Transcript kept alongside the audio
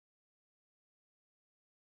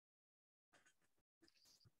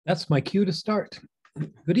That's my cue to start.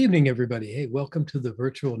 Good evening, everybody. Hey, welcome to the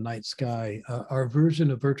Virtual Night Sky, our version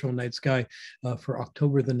of Virtual Night Sky for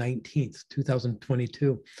October the 19th,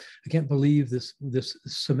 2022. I can't believe this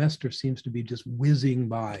semester seems to be just whizzing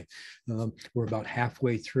by. We're about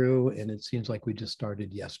halfway through, and it seems like we just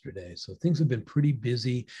started yesterday. So things have been pretty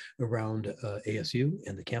busy around ASU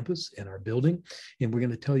and the campus and our building, and we're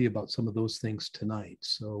going to tell you about some of those things tonight.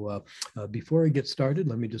 So before I get started,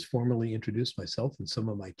 let me just formally introduce myself and some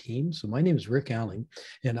of my team. So my name is Rick Alling,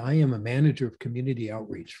 and I am a manager of community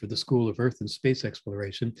outreach for the School of Earth and Space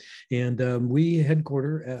Exploration. And we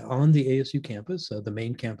headquarter on the ASU campus, the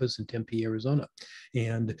main campus in Tempe, Arizona.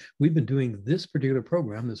 And we've been doing this particular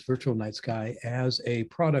program, this Virtual Night Sky, as a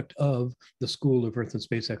product of the School of Earth and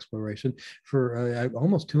Space Exploration for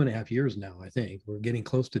almost 2.5 years now, I think. We're getting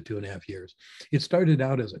close to 2.5 years. It started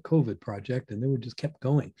out as a COVID project, and then we just kept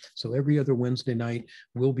going. So every other Wednesday night,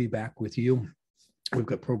 we'll be back with you. We've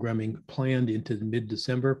got programming planned into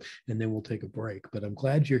mid-December, and then we'll take a break. But I'm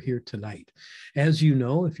glad you're here tonight. As you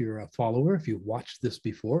know, if you're a follower, if you've watched this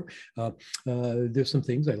before, there's some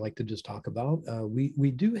things I'd like to just talk about.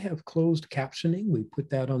 We do have closed captioning. We put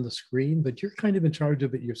that on the screen, but you're kind of in charge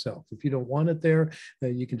of it yourself. If you don't want it there,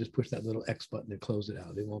 you can just push that little X button and close it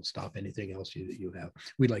out. It won't stop anything else that you have.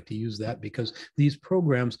 We like to use that because these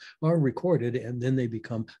programs are recorded and then they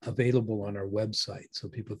become available on our website so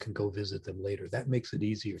people can go visit them later. That makes it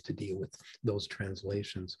easier to deal with those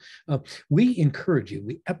translations. We encourage you,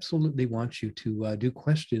 we absolutely want you to do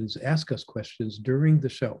questions, ask us questions during the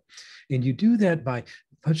show. And you do that by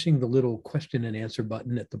pushing the little question and answer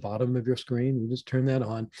button at the bottom of your screen. You just turn that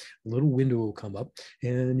on, a little window will come up,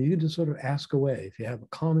 and you can just sort of ask away. If you have a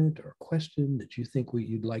comment or a question that you think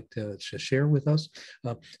you'd like to share with us,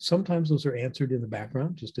 sometimes those are answered in the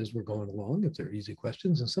background just as we're going along, if they're easy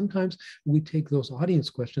questions. And sometimes we take those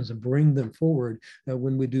audience questions and bring them forward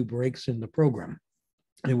when we do breaks in the program.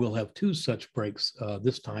 And we'll have 2 such breaks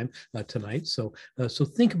this time tonight. So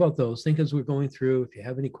think about those. Think as we're going through. If you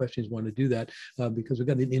have any questions, want to do that because we've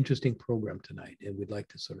got an interesting program tonight, and we'd like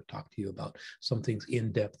to sort of talk to you about some things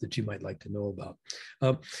in depth that you might like to know about.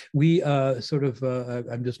 I'm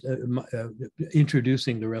just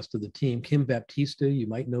introducing the rest of the team. Kim Baptista, you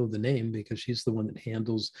might know the name because she's the one that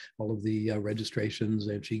handles all of the registrations,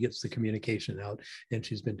 and she gets the communication out. And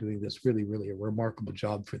she's been doing this really, really a remarkable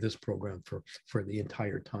job for this program for the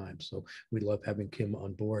entire time. So we love having Kim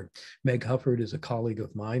on board. Meg Hufford is a colleague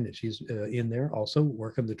of mine, and she's in there also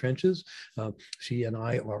working the trenches. She and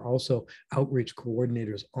I are also outreach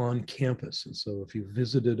coordinators on campus. And so if you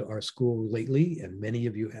visited our school lately, and many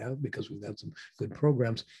of you have because we've had some good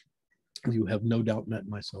programs, you have no doubt met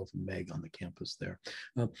myself and Meg on the campus there.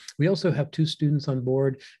 We also have 2 students on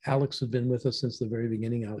board. Alex has been with us since the very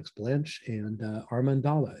beginning, Alex Blanche, and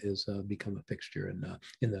Armandala has become a fixture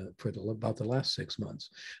for about the last 6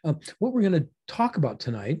 months. What we're going to talk about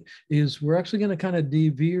tonight is we're actually going to kind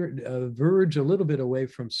of verge a little bit away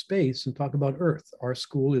from space and talk about Earth. Our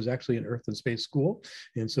school is actually an Earth and space school,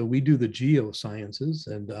 and so we do the geosciences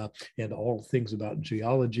and all things about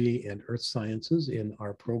geology and earth sciences in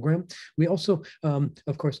our program. We also,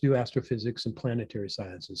 of course, do astrophysics and planetary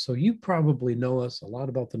sciences. So you probably know us a lot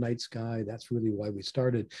about the night sky. That's really why we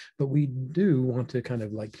started. But we do want to kind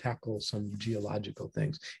of like tackle some geological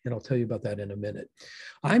things. And I'll tell you about that in a minute.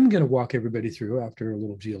 I'm going to walk everybody through, after a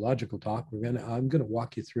little geological talk, I'm going to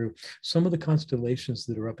walk you through some of the constellations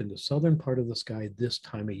that are up in the southern part of the sky this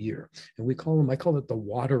time of year. And I call it the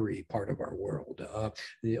watery part of our world.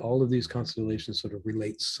 All of these constellations sort of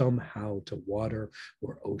relate somehow to water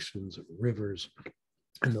or oceans, rivers,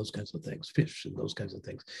 and those kinds of things, fish and those kinds of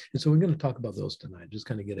things. And so we're going to talk about those tonight, just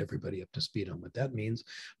kind of get everybody up to speed on what that means.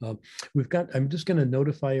 I'm just going to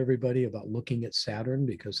notify everybody about looking at Saturn,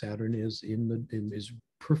 because Saturn is is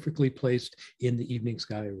perfectly placed in the evening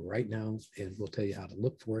sky right now, and we'll tell you how to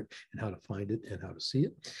look for it and how to find it and how to see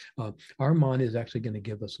it. Armand is actually going to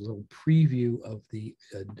give us a little preview of the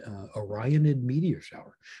Orionid meteor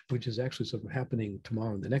shower, which is actually sort of happening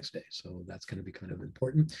tomorrow and the next day. So that's going to be kind of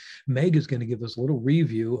important. Meg is going to give us a little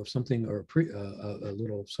review of something, or a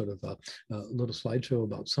little sort of a little slideshow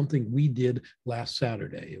about something we did last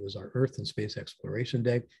Saturday. It was our Earth and Space Exploration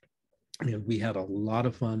Day. And we had a lot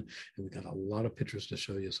of fun, and we got a lot of pictures to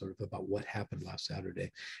show you sort of about what happened last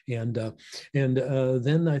Saturday. And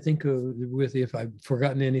then I think if I've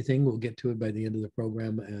forgotten anything, we'll get to it by the end of the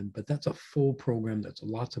program. But that's a full program. That's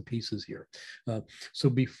lots of pieces here. So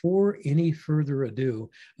before any further ado,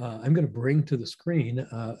 I'm going to bring to the screen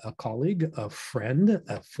a colleague, a friend,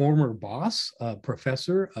 a former boss, a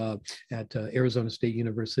professor at Arizona State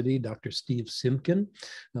University, Dr. Steve Simkin.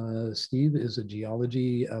 Steve is a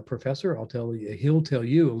geology professor sure he'll tell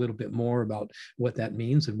you a little bit more about what that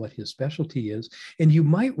means and what his specialty is. And you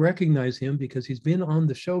might recognize him because he's been on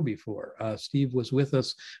the show before. Steve was with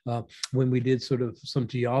us when we did sort of some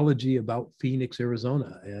geology about Phoenix,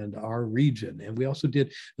 Arizona and our region. And we also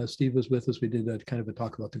did, Steve was with us, we did a kind of a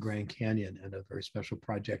talk about the Grand Canyon and a very special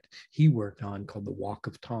project he worked on called the Walk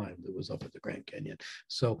of Time that was up at the Grand Canyon.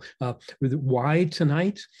 So why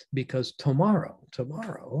tonight? Because tomorrow,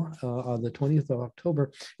 on the 20th of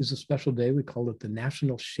October, is a special day. We call it the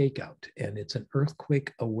National Shakeout, and it's an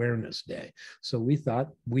Earthquake Awareness Day. So we thought,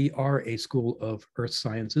 we are a school of earth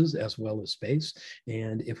sciences as well as space,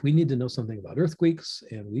 and if we need to know something about earthquakes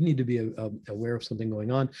and we need to be aware of something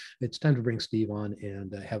going on, it's time to bring Steve on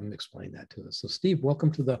and have him explain that to us. So Steve,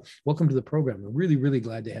 welcome to the program. I'm really, really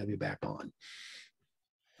glad to have you back on.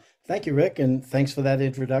 Thank you, Rick, and thanks for that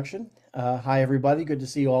introduction. Hi, everybody. Good to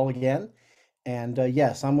see you all again. And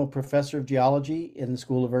yes, I'm a professor of geology in the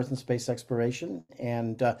School of Earth and Space Exploration.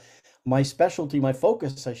 And my specialty, my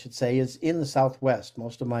focus, I should say, is in the Southwest.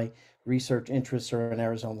 Most of my research interests are in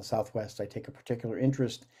Arizona, Southwest. I take a particular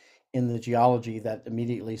interest in the geology that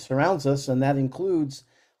immediately surrounds us, and that includes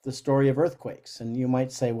the story of earthquakes. And you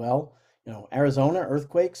might say, well, Arizona,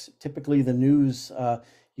 earthquakes, typically the news,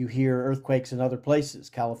 you hear earthquakes in other places,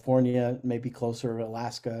 California, maybe closer,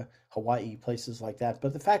 Alaska, Hawaii, places like that.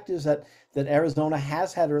 But the fact is that Arizona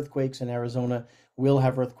has had earthquakes, and Arizona will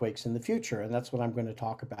have earthquakes in the future. And that's what I'm going to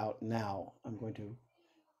talk about now. I'm going to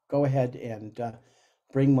go ahead and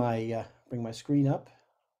bring my screen up.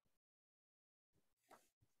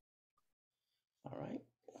 All right.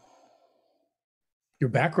 Your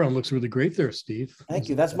background looks really great there, Steve. Thank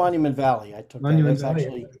you. That's Monument Valley. I took Monument that. That's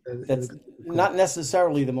Valley. actually, that's not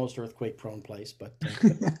necessarily the most earthquake-prone place, but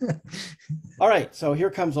all right. So here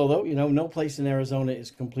comes, although, no place in Arizona is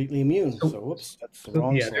completely immune. So whoops, that's the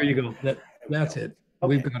wrong slide. There you go. That's it.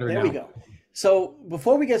 Okay, We've got her there now. we go. So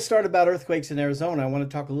before we get started about earthquakes in Arizona, I want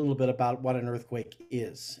to talk a little bit about what an earthquake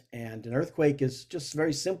is. And an earthquake is just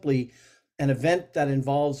very simply an event that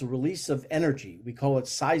involves the release of energy. We call it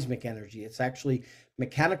seismic energy. It's actually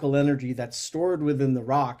mechanical energy that's stored within the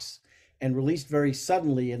rocks and released very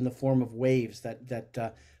suddenly in the form of waves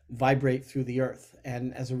that vibrate through the earth.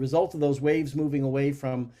 And as a result of those waves moving away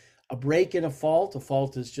from a break in a fault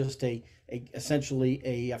is just essentially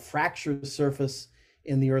a fractured surface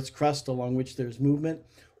in the Earth's crust along which there's movement,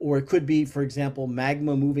 or it could be, for example,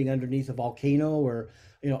 magma moving underneath a volcano, or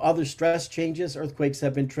other stress changes. Earthquakes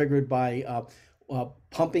have been triggered by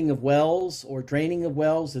pumping of wells or draining of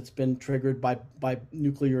wells. It's been triggered by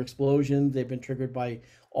nuclear explosions. They've been triggered by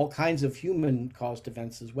all kinds of human-caused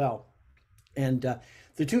events as well. And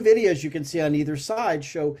the two videos you can see on either side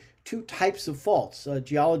show two types of faults.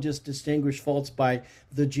 Geologists distinguish faults by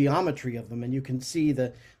the geometry of them, and you can see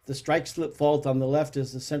the strike slip fault on the left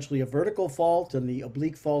is essentially a vertical fault, and the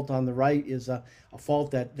oblique fault on the right is a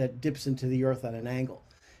fault that dips into the earth at an angle.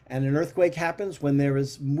 And an earthquake happens when there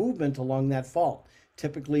is movement along that fault.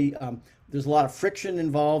 Typically, there's a lot of friction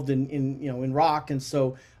involved in rock, and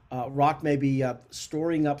so rock may be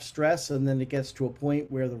storing up stress, and then it gets to a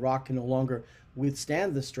point where the rock can no longer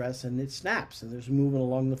withstand the stress, and it snaps, and there's movement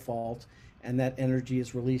along the fault, and that energy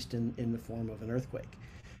is released in the form of an earthquake.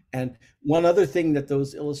 And one other thing that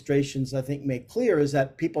those illustrations, I think, make clear is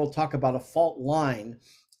that people talk about a fault line.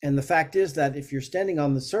 And the fact is that if you're standing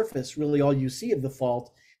on the surface, really all you see of the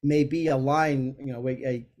fault may be a line,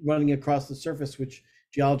 running across the surface, which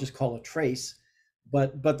geologists call a trace.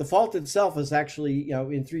 But the fault itself is actually,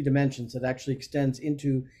 in 3 dimensions. It actually extends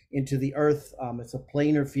into the earth. It's a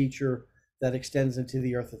planar feature that extends into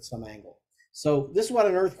the earth at some angle. So this is what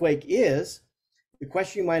an earthquake is. The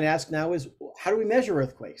question you might ask now is, how do we measure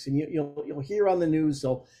earthquakes? And you'll hear on the news,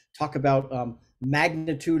 they'll talk about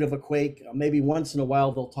magnitude of a quake. Maybe once in a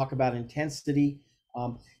while, they'll talk about intensity.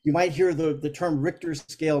 You might hear the term Richter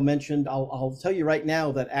scale mentioned. I'll tell you right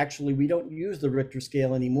now that actually we don't use the Richter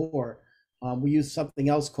scale anymore. We use something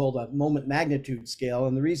else called a moment magnitude scale.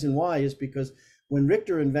 And the reason why is because when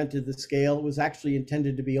Richter invented the scale, it was actually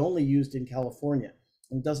intended to be only used in California,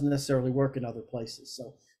 and doesn't necessarily work in other places.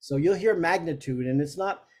 So you'll hear magnitude, and it's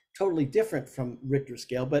not totally different from Richter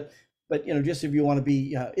scale, but just if you want to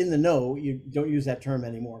be in the know, you don't use that term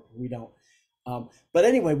anymore. We don't. But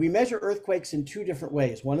anyway, we measure earthquakes in 2 different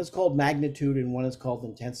ways. One is called magnitude, and one is called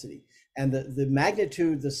intensity. And the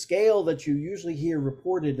magnitude, the scale that you usually hear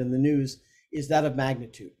reported in the news, is that of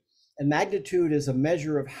magnitude. And magnitude is a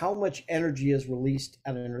measure of how much energy is released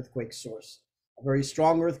at an earthquake source. A very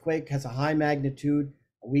strong earthquake has a high magnitude.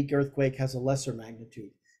 A weak earthquake has a lesser magnitude.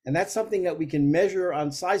 And that's something that we can measure on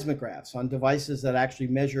seismographs, on devices that actually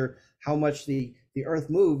measure how much the earth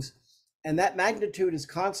moves. And that magnitude is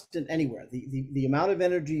constant anywhere. The amount of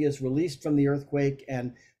energy is released from the earthquake,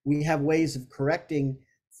 and we have ways of correcting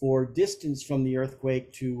for distance from the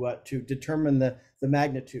earthquake to determine the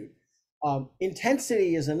magnitude.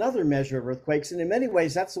 Intensity is another measure of earthquakes, and in many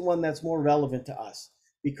ways, that's the one that's more relevant to us,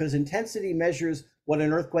 because intensity measures what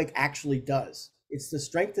an earthquake actually does. It's the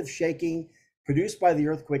strength of shaking produced by the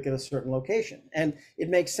earthquake at a certain location. And it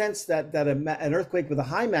makes sense that an earthquake with a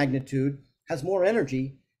high magnitude has more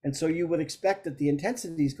energy, and so you would expect that the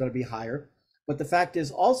intensity is going to be higher. But the fact is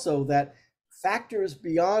also that factors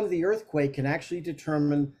beyond the earthquake can actually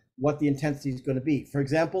determine what the intensity is going to be. For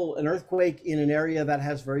example, an earthquake in an area that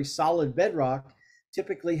has very solid bedrock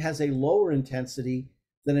typically has a lower intensity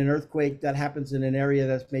than an earthquake that happens in an area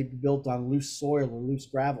that's maybe built on loose soil or loose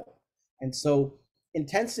gravel. And so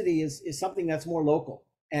intensity is something that's more local.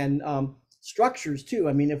 And structures too.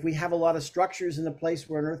 I mean, if we have a lot of structures in a place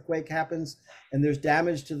where an earthquake happens and there's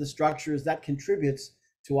damage to the structures, that contributes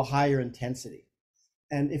to a higher intensity.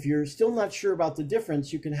 And if you're still not sure about the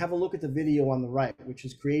difference, you can have a look at the video on the right, which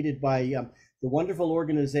is created by the wonderful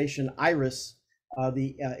organization IRIS,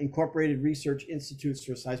 the Incorporated Research Institutes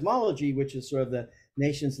for Seismology, which is sort of the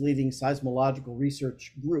nation's leading seismological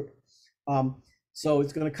research group. So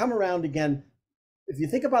it's going to come around again. If you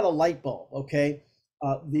think about a light bulb, okay,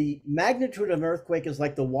 the magnitude of an earthquake is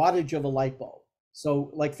like the wattage of a light bulb.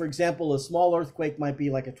 So like, for example, a small earthquake might be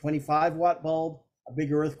like a 25-watt bulb. A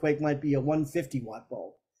bigger earthquake might be a 150-watt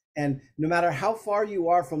bulb. And no matter how far you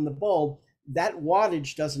are from the bulb, that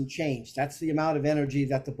wattage doesn't change. That's the amount of energy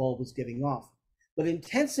that the bulb is giving off. But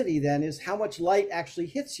intensity then is how much light actually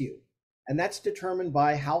hits you. And that's determined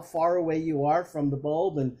by how far away you are from the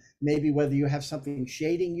bulb, and maybe whether you have something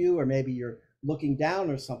shading you, or maybe you're looking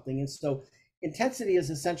down or something. And so intensity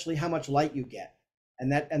is essentially how much light you get.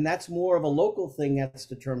 And that's more of a local thing that's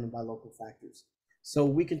determined by local factors. So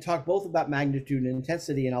we can talk both about magnitude and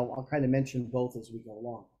intensity, and I'll kind of mention both as we go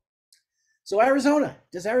along. So Arizona,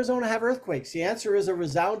 does Arizona have earthquakes? The answer is a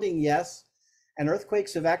resounding yes. And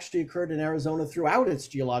earthquakes have actually occurred in Arizona throughout its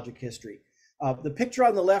geologic history. The picture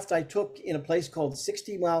on the left I took in a place called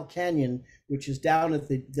 60 Mile Canyon, which is down at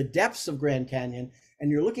the depths of Grand Canyon.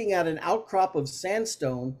 And you're looking at an outcrop of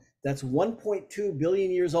sandstone that's 1.2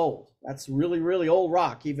 billion years old. That's really, really old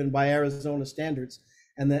rock, even by Arizona standards.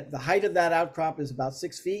 And the height of that outcrop is about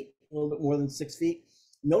 6 feet, a little bit more than 6 feet.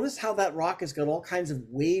 Notice how that rock has got all kinds of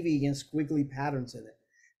wavy and squiggly patterns in it.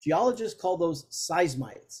 Geologists call those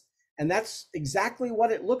seismites. And that's exactly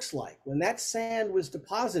what it looks like. When that sand was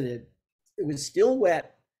deposited, it was still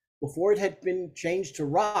wet before it had been changed to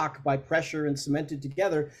rock by pressure and cemented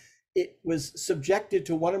together. It was subjected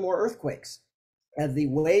to one or more earthquakes. And the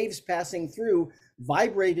waves passing through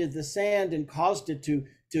vibrated the sand and caused it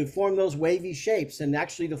to form those wavy shapes and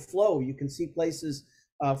actually to flow. You can see places,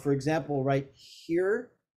 for example, right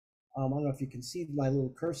here. I don't know if you can see my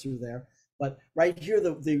little cursor there, but right here,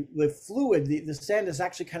 the fluid, the sand is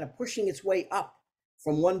actually kind of pushing its way up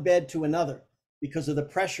from one bed to another because of the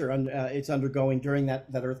pressure it's undergoing during that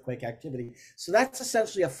earthquake activity. So that's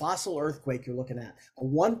essentially a fossil earthquake you're looking at, a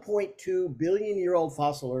 1.2 billion year old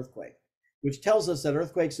fossil earthquake, which tells us that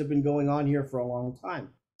earthquakes have been going on here for a long time.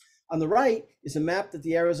 On the right is a map that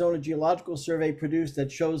the Arizona Geological Survey produced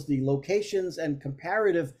that shows the locations and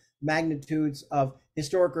comparative magnitudes of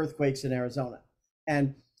historic earthquakes in Arizona.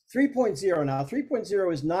 And 3.0 now,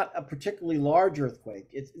 3.0 is not a particularly large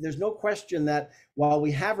earthquake. There's no question that while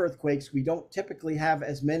we have earthquakes, we don't typically have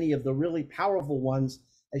as many of the really powerful ones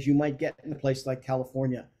as you might get in a place like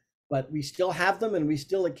California. But we still have them, and we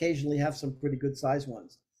still occasionally have some pretty good sized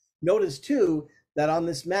ones. Notice too that on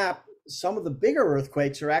this map, some of the bigger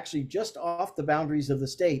earthquakes are actually just off the boundaries of the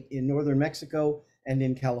state in northern Mexico and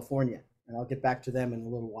in California. And I'll get back to them in a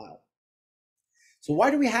little while. So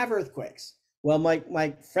why do we have earthquakes? Well,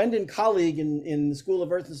 my friend and colleague in the School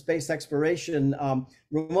of Earth and Space Exploration,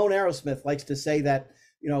 Ramon Aerosmith, likes to say that,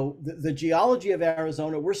 you know, the geology of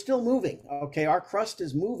Arizona, we're still moving. Okay, our crust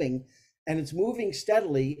is moving, and it's moving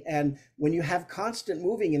steadily. And when you have constant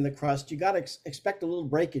moving in the crust, you got to expect a little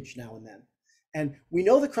breakage now and then. And we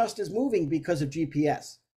know the crust is moving because of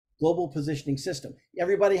GPS, Global Positioning System.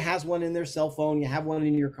 Everybody has one in their cell phone. You have one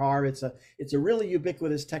in your car. It's a really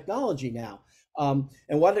ubiquitous technology now. And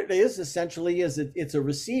what it is essentially is it's a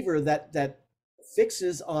receiver that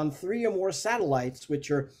fixes on 3 or more satellites, which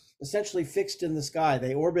are essentially fixed in the sky.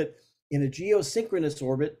 They orbit in a geosynchronous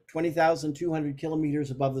orbit, 20,200 kilometers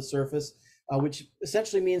above the surface, which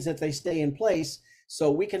essentially means that they stay in place. So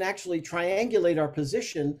we can actually triangulate our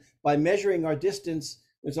position by measuring our distance.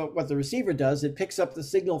 So what the receiver does, it picks up the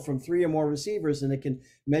signal from 3 or more receivers, and it can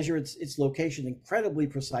measure its location incredibly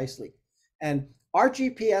precisely. And our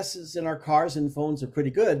GPSs in our cars and phones are pretty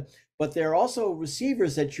good, but there are also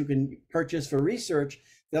receivers that you can purchase for research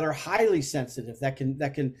that are highly sensitive, that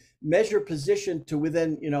can measure position to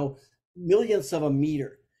within, millionths of a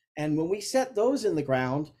meter. And when we set those in the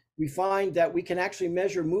ground, we find that we can actually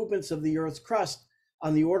measure movements of the Earth's crust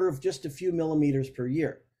on the order of just a few millimeters per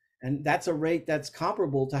year. And that's a rate that's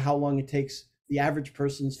comparable to how long it takes the average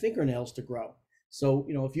person's fingernails to grow. So,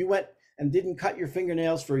 if you went and didn't cut your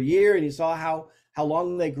fingernails for a year and you saw how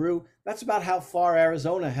long they grew, that's about how far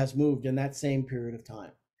Arizona has moved in that same period of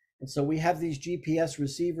time. And so we have these GPS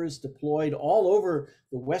receivers deployed all over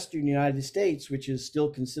the western United States, which is still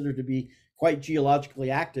considered to be quite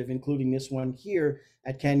geologically active, including this one here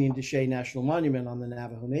at Canyon de Chelly National Monument on the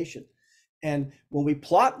Navajo Nation. And when we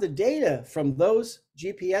plot the data from those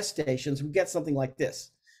GPS stations, we get something like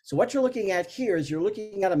this. So what you're looking at here is you're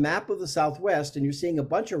looking at a map of the Southwest, and you're seeing a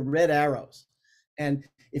bunch of red arrows. And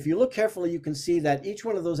if you look carefully, you can see that each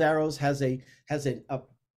one of those arrows has an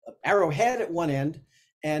arrowhead at one end.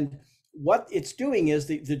 And what it's doing is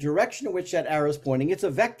the direction in which that arrow is pointing, it's a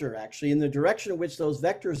vector actually, and the direction in which those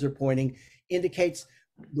vectors are pointing indicates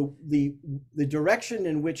the direction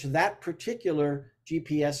in which that particular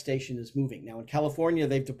GPS station is moving. Now in California,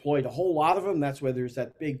 they've deployed a whole lot of them. That's why there's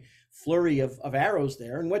that big flurry of arrows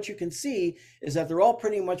there. And what you can see is that they're all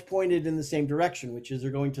pretty much pointed in the same direction, which is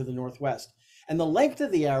they're going to the northwest. And the length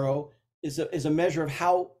of the arrow is a measure of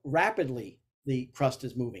how rapidly the crust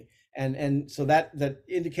is moving. And so that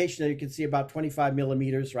indication that you can see about 25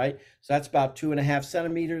 millimeters, right? So that's about 2.5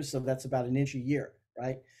 centimeters. So that's about an inch a year,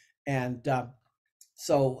 right? And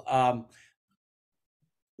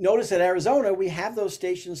notice at Arizona, we have those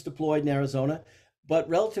stations deployed in Arizona, but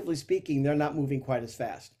relatively speaking, they're not moving quite as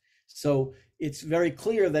fast. So it's very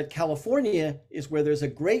clear that California is where there's a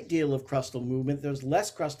great deal of crustal movement. There's less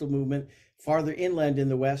crustal movement farther inland in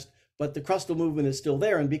the west, but the crustal movement is still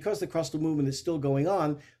there. And because the crustal movement is still going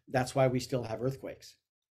on, that's why we still have earthquakes.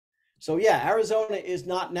 So yeah, Arizona is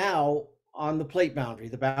not now on the plate boundary,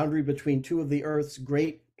 the boundary between two of the Earth's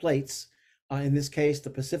great plates, in this case, the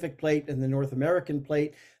Pacific Plate and the North American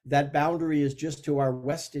Plate. That boundary is just to our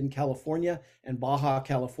west in California and Baja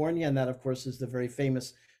California. And that, of course, is the very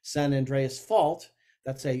famous San Andreas Fault.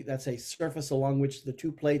 That's a surface along which the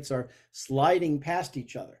two plates are sliding past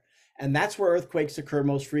each other. And that's where earthquakes occur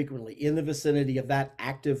most frequently, in the vicinity of that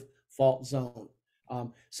active fault zone.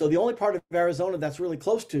 So the only part of Arizona that's really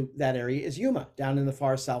close to that area is Yuma, down in the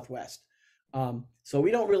far southwest. So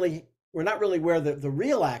we're not really where the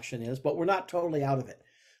real action is, but we're not totally out of it.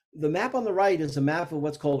 The map on the right is a map of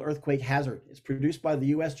what's called earthquake hazard. It's produced by the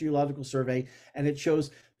U.S. Geological Survey, and it shows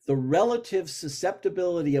the relative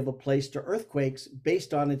susceptibility of a place to earthquakes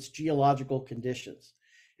based on its geological conditions.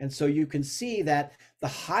 And so you can see that the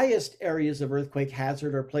highest areas of earthquake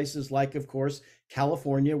hazard are places like, of course,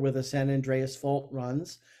 California, where the San Andreas Fault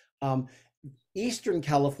runs. Eastern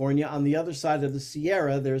California, on the other side of the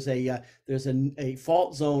Sierra, there's a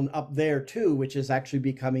fault zone up there too, which is actually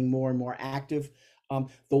becoming more and more active.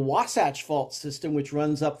 The Wasatch Fault System, which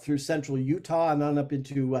runs up through central Utah and on up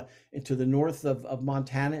into the north of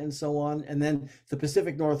Montana and so on. And then the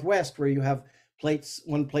Pacific Northwest, where you have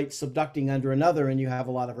one plate subducting under another, and you have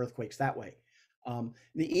a lot of earthquakes that way.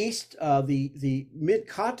 The east, the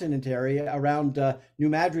mid-continent area around New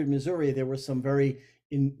Madrid, Missouri, there were some very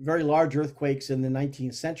large earthquakes in the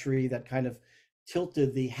 19th century that kind of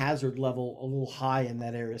tilted the hazard level a little high in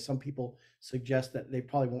that area. Some people suggest that they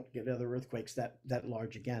probably won't get other earthquakes that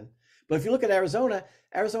large again. But if you look at Arizona,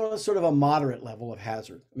 Arizona is sort of a moderate level of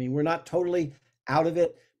hazard. I mean, we're not totally out of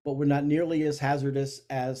it, but we're not nearly as hazardous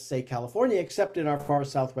as, say, California, except in our far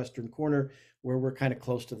southwestern corner, where we're kind of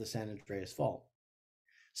close to the San Andreas Fault.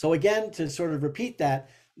 So again, to sort of repeat that,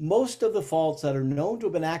 most of the faults that are known to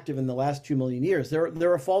have been active in the last 2 million years,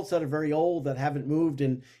 there are faults that are very old that haven't moved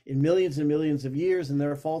in millions and millions of years, and there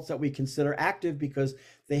are faults that we consider active because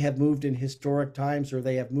they have moved in historic times, or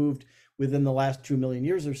they have moved within the last 2 million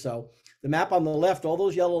years or so. The map on the left, all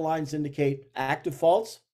those yellow lines indicate active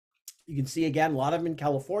faults. You can see, again, a lot of them in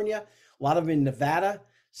California, a lot of them in Nevada,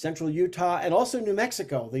 central Utah, and also New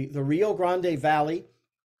Mexico. The Rio Grande Valley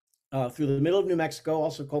through the middle of New Mexico,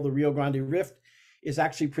 also called the Rio Grande Rift, is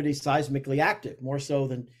actually pretty seismically active, more so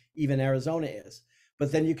than even Arizona is.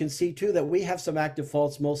 But then you can see too that we have some active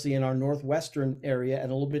faults mostly in our northwestern area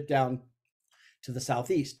and a little bit down to the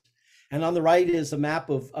southeast. And on the right is a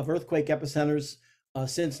map of earthquake epicenters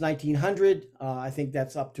since 1900. I think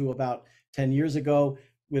that's up to about 10 years ago,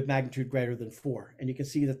 with magnitude greater than 4. And you can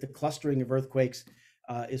see that the clustering of earthquakes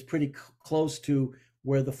is pretty close to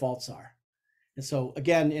where the faults are. And so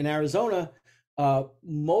again, in Arizona,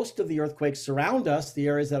 Most of the earthquakes surround us, the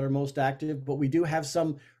areas that are most active, but we do have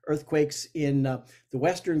some earthquakes in the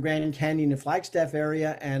western Grand Canyon and Flagstaff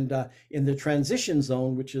area, and in the transition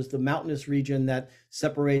zone, which is the mountainous region that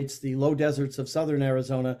separates the low deserts of southern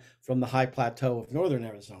Arizona from the high plateau of northern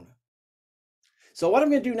Arizona. So what I'm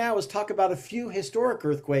going to do now is talk about a few historic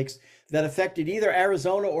earthquakes that affected either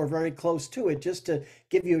Arizona or very close to it, just to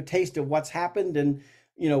give you a taste of what's happened. And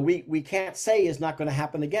we can't say is not going to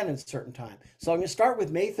happen again at a certain time. So I'm going to start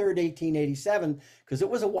with May 3rd, 1887, because it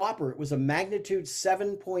was a whopper. It was a magnitude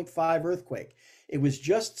 7.5 earthquake. It was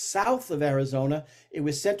just south of Arizona. It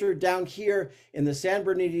was centered down here in the San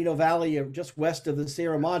Bernardino Valley, just west of the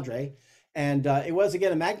Sierra Madre. And it was,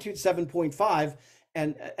 again, a magnitude 7.5.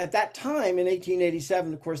 And at that time in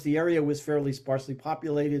 1887, of course, the area was fairly sparsely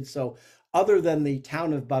populated. So other than the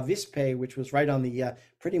town of Bavispe, which was right on the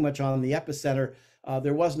pretty much on the epicenter,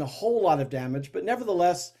 there wasn't a whole lot of damage, but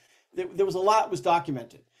nevertheless, there was a lot was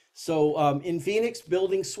documented. So in Phoenix,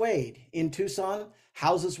 buildings swayed. In Tucson,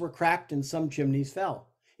 houses were cracked and some chimneys fell.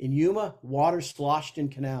 In Yuma, water sloshed in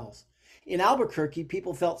canals. In Albuquerque,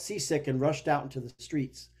 people felt seasick and rushed out into the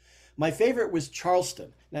streets. My favorite was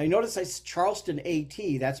Charleston. Now, you notice I said Charleston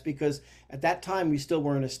AT. That's because at that time, we still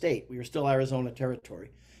weren't a state. We were still Arizona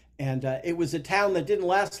territory. And it was a town that didn't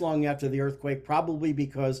last long after the earthquake, probably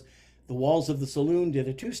because the walls of the saloon did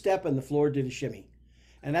a two-step and the floor did a shimmy.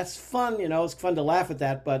 And that's fun, it's fun to laugh at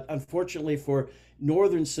that. But unfortunately for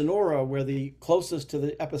northern Sonora, where the closest to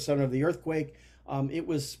the epicenter of the earthquake, it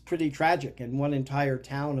was pretty tragic. And one entire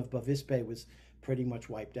town of Bavispe was pretty much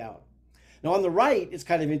wiped out. Now, on the right, it's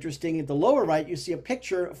kind of interesting. At the lower right, you see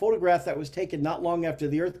a photograph that was taken not long after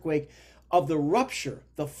the earthquake of the rupture,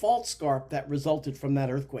 the fault scarp that resulted from that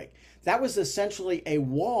earthquake. That was essentially a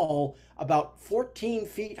wall about 14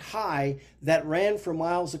 feet high that ran for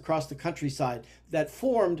miles across the countryside that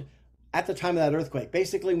formed at the time of that earthquake.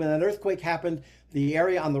 Basically, when that earthquake happened, the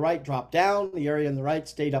area on the right dropped down, the area on the right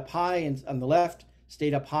stayed up high, and on the left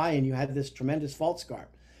stayed up high, and you had this tremendous fault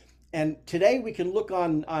scarp. And today we can look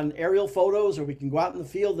on aerial photos, or we can go out in the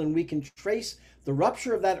field and we can trace the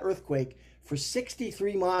rupture of that earthquake for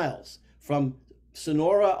 63 miles from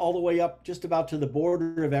Sonora all the way up just about to the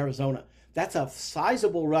border of Arizona. That's a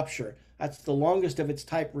sizable rupture. That's the longest of its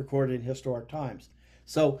type recorded in historic times.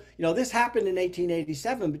 So, this happened in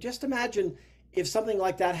 1887, but just imagine if something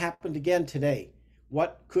like that happened again today.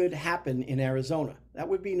 What could happen in Arizona? That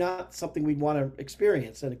would be not something we'd want to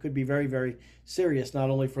experience, and it could be very, very serious, not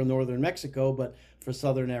only for northern Mexico, but for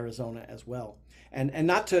southern Arizona as well. And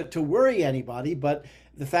not to worry anybody, but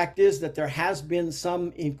the fact is that there has been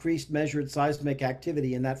some increased measured seismic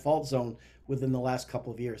activity in that fault zone within the last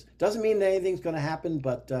couple of years. Doesn't mean that anything's going to happen,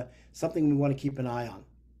 but something we want to keep an eye on.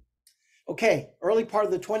 Okay, early part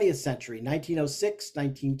of the 20th century, 1906,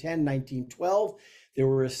 1910, 1912, there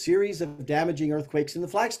were a series of damaging earthquakes in the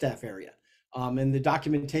Flagstaff area. And the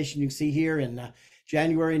documentation you can see here in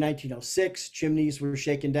January 1906, chimneys were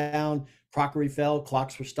shaken down, crockery fell,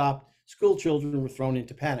 clocks were stopped, school children were thrown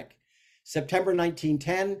into panic. September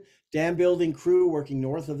 1910, dam building crew working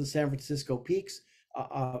north of the San Francisco peaks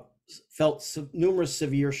felt numerous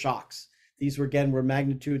severe shocks. These were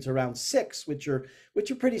magnitudes around 6, which are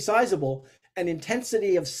pretty sizable, and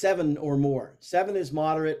intensity of 7 or more. 7 is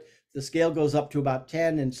moderate. The scale goes up to about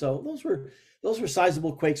 10, and so those were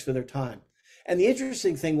sizable quakes for their time. And the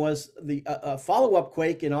interesting thing was the follow-up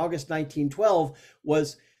quake in August 1912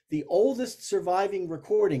 was the oldest surviving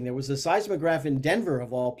recording. There was a seismograph in Denver,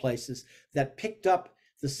 of all places, that picked up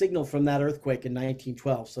the signal from that earthquake in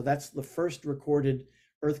 1912. So that's the first recorded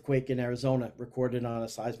earthquake in Arizona recorded on a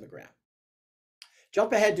seismograph.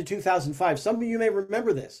 Jump ahead to 2005. Some of you may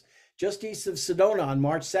remember this. Just east of Sedona on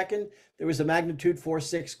March 2nd, there was a magnitude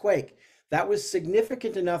 4.6 quake. That was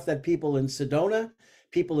significant enough that people in Sedona,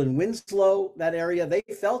 people in Winslow, that area, they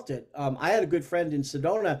felt it. I had a good friend in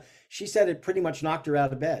Sedona. She said it pretty much knocked her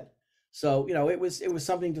out of bed. So, it was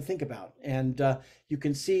something to think about. And you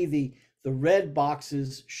can see the red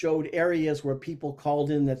boxes showed areas where people called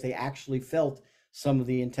in that they actually felt some of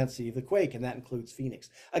the intensity of the quake, and that includes Phoenix.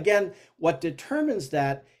 Again, what determines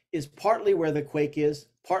that is partly where the quake is,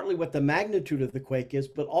 partly what the magnitude of the quake is,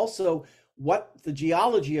 but also what the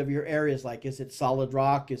geology of your area is like. Is it solid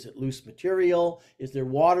rock? Is it loose material? Is there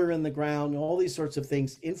water in the ground? All these sorts of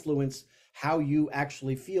things influence how you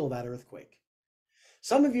actually feel that earthquake.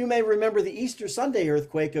 Some of you may remember the Easter Sunday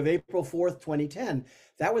earthquake of April 4th, 2010.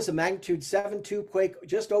 That was a magnitude 7.2 quake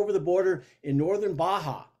just over the border in northern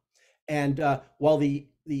Baja. And while the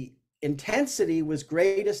intensity was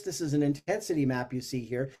greatest, this is an intensity map you see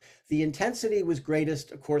here, the intensity was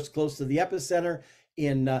greatest, of course, close to the epicenter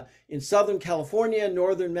in Southern California,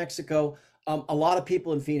 northern Mexico. A lot of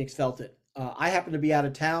people in Phoenix felt it. I happen to be out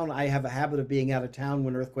of town. I have a habit of being out of town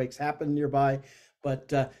when earthquakes happen nearby.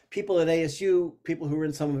 But people at ASU, people who were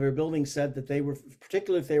in some of their buildings, said that they were,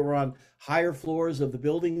 particularly if they were on higher floors of the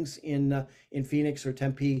buildings in Phoenix or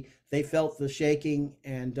Tempe, they felt the shaking,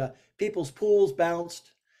 and people's pools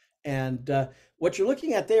bounced. And what you're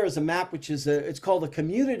looking at there is a map, which is it's called a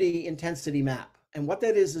community intensity map. And what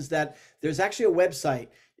that is that there's actually a website.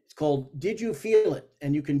 It's called Did You Feel It?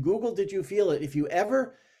 And you can Google Did You Feel It. If you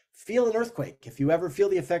ever feel an earthquake, if you ever feel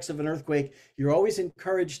the effects of an earthquake, you're always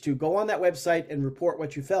encouraged to go on that website and report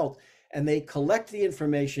what you felt. And they collect the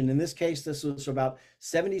information. In this case, this was about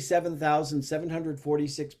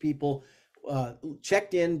 77,746 people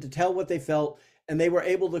checked in to tell what they felt. And they were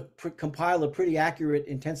able to compile a pretty accurate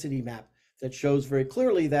intensity map that shows very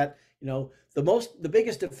clearly that, the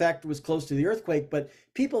biggest effect was close to the earthquake, but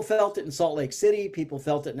people felt it in Salt Lake City, people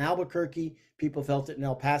felt it in Albuquerque, people felt it in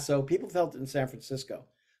El Paso, people felt it in San Francisco.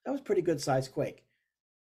 That was a pretty good sized quake.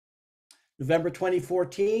 November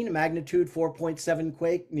 2014, magnitude 4.7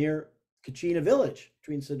 quake near Kachina Village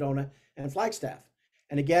between Sedona and Flagstaff.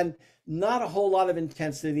 And again, not a whole lot of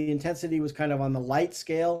intensity. The intensity was kind of on the light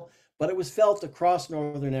scale, but it was felt across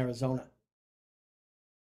northern Arizona.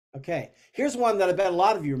 Okay, here's one that I bet a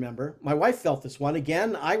lot of you remember. My wife felt this one.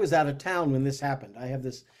 Again, I was out of town when this happened. I have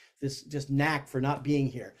this just knack for not being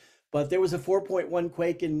here. But there was a 4.1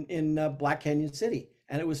 quake in Black Canyon City,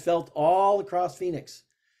 and it was felt all across Phoenix.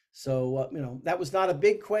 So, that was not a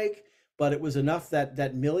big quake, but it was enough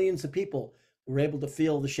that millions of people were able to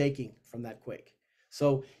feel the shaking from that quake.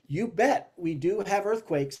 So you bet we do have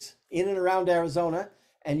earthquakes in and around Arizona,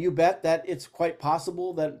 and you bet that it's quite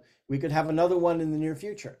possible that we could have another one in the near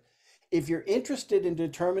future. If you're interested in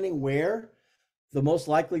determining where the most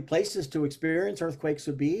likely places to experience earthquakes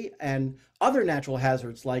would be, and other natural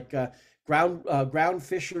hazards like ground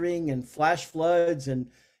fissuring and flash floods and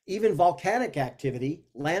even volcanic activity,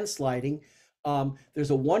 landsliding,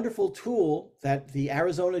 there's a wonderful tool that the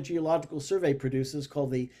Arizona Geological Survey produces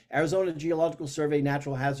called the Arizona Geological Survey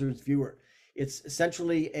Natural Hazards Viewer. It's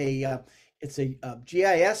essentially a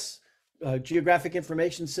GIS, geographic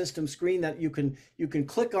information system screen that you can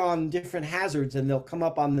click on different hazards and they'll come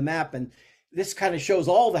up on the map. And this kind of shows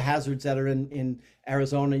all the hazards that are in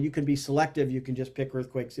Arizona. You can be selective. You can just pick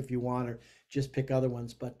earthquakes if you want, or just pick other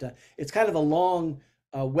ones. But it's kind of a long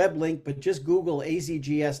web link, but just Google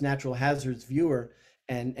AZGS Natural Hazards Viewer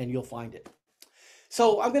and you'll find it.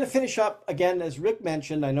 So I'm going to finish up again, as Rick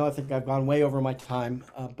mentioned. I think I've gone way over my time,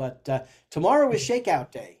 but tomorrow is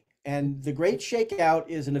Shakeout Day. And the Great Shakeout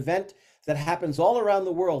is an event that happens all around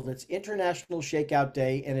the world. It's International Shakeout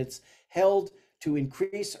Day, and it's held to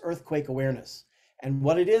increase earthquake awareness. And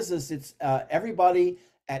what it is it's everybody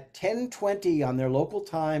at 10:20 on their local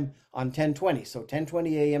time on 10:20, so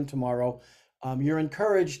 10:20 a.m. tomorrow, you're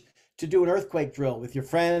encouraged to do an earthquake drill with your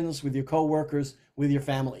friends, with your coworkers, with your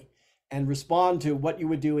family, and respond to what you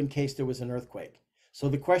would do in case there was an earthquake. So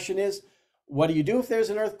the question is, what do you do if there's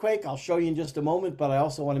an earthquake? I'll show you in just a moment, but I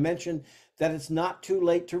also want to mention that it's not too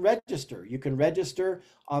late to register. You can register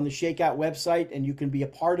on the Shakeout website, and you can be a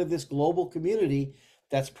part of this global community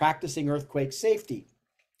that's practicing earthquake safety.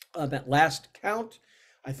 At last count,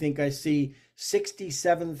 I think I see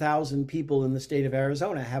 67,000 people in the state of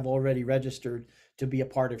Arizona have already registered to be a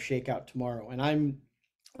part of Shakeout tomorrow. And I'm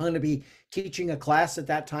going to be teaching a class at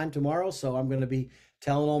that time tomorrow, so I'm going to be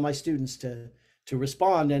telling all my students to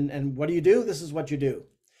respond. And what do you do? This is what you do.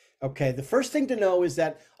 Okay, the first thing to know is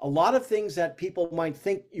that a lot of things that people might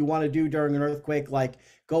think you want to do during an earthquake, like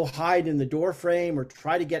go hide in the door frame or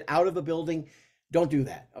try to get out of a building, don't do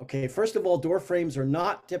that. Okay, first of all, door frames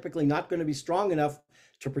are typically not going to be strong enough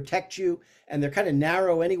to protect you, and they're kind of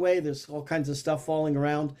narrow anyway. There's all kinds of stuff falling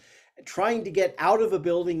around. Trying to get out of a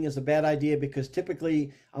building is a bad idea, because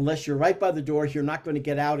typically, unless you're right by the door, you're not going to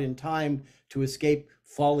get out in time to escape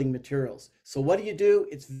falling materials. So what do?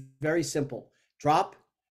 It's very simple. Drop,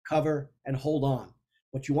 cover, and hold on.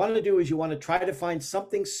 What you want to do is you want to try to find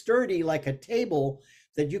something sturdy, like a table,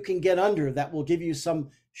 that you can get under that will give you some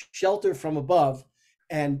shelter from above.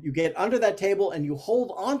 And you get under that table and you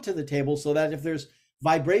hold onto the table so that if there's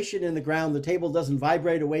vibration in the ground, the table doesn't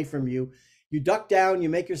vibrate away from you. You duck down, you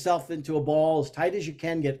make yourself into a ball as tight as you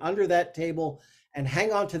can, get under that table and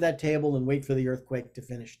hang on to that table and wait for the earthquake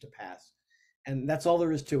to pass. And that's all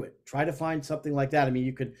there is to it. Try to find something like that. I mean,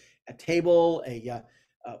 you could, a table,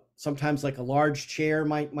 sometimes like a large chair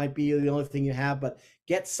might be the only thing you have, but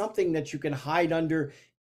get something that you can hide under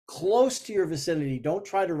close to your vicinity. Don't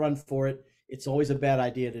try to run for it. It's always a bad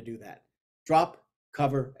idea to do that. Drop,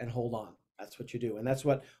 cover, and hold on. That's what you do. And that's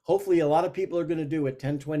what hopefully a lot of people are going to do at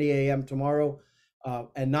 10:20 a.m. tomorrow.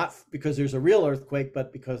 and not because there's a real earthquake,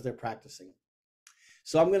 but because they're practicing.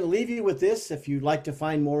 So I'm going to leave you with this. If you'd like to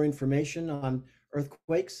find more information on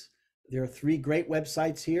earthquakes, there are 3 great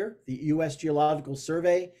websites here. The U.S. Geological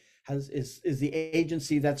Survey is the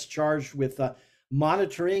agency that's charged with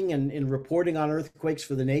monitoring and reporting on earthquakes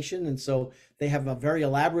for the nation. And so they have a very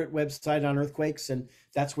elaborate website on earthquakes, and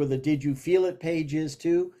that's where the Did You Feel It page is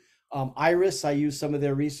too. IRIS, I use some of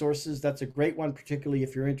their resources. That's a great one, particularly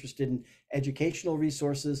if you're interested in educational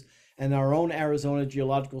resources. And our own Arizona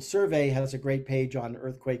Geological Survey has a great page on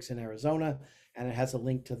earthquakes in Arizona, and it has a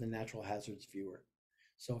link to the Natural Hazards Viewer.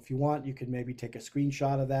 So if you want, you can maybe take a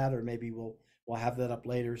screenshot of that, or maybe we'll have that up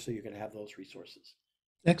later so you can have those resources.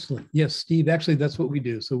 Excellent. Yes, Steve, actually, that's what we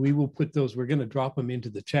do. So we will put those, we're going to drop them into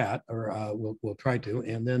the chat, or we'll try to.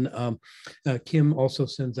 And then Kim also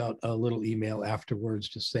sends out a little email afterwards,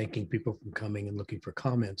 just thanking people from coming and looking for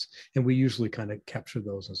comments. And we usually kind of capture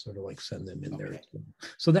those and sort of like send them in there.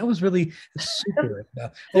 So that was really super.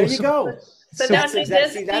 There you go. So that's don't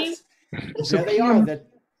exactly, that's, so there they Kim, are. That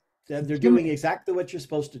they're doing exactly what you're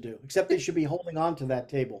supposed to do, except they should be holding on to that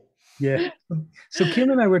table. Yeah. So Kim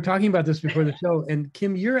and I were talking about this before the show, and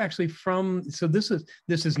Kim, you're actually from. So this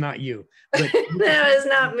is not you. But No, it's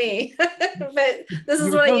not me. But this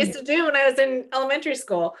is what I used to do when I was in elementary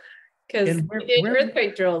school, because we did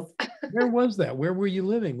earthquake drills. Where was that? Where were you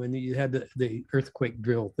living when you had the earthquake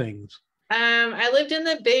drill things? I lived in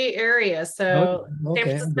the Bay Area, so San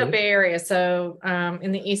Francisco Bay Area, so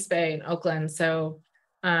in the East Bay in Oakland. So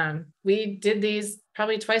we did these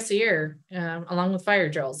probably twice a year, along with fire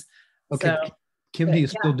drills. Okay, so, Kim, do you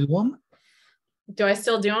still do them? Do I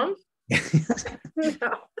still do them?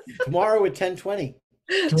 No. Tomorrow at 10:20.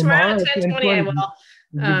 Tomorrow at 10:20 I will.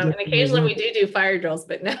 And occasionally we do fire drills,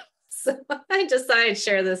 but no. So I just thought I'd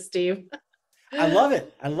share this, Steve. I love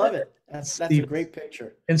it. I love it. That's a great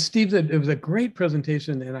picture. And Steve, it was a great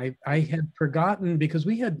presentation, and I had forgotten, because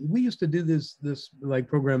we used to do this like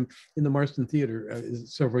program in the Marston Theater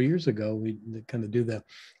several years ago. We kind of do that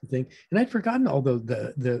thing, and I'd forgotten all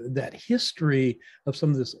that history of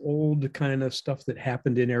some of this old kind of stuff that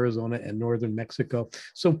happened in Arizona and northern Mexico.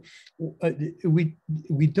 So we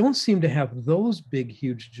don't seem to have those big,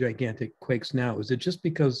 huge, gigantic quakes now. Is it just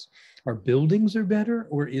because our buildings are better,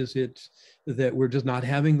 or is it that we're just not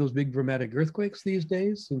having those big dramatic earthquakes these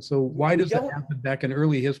days? And so why does that happen back in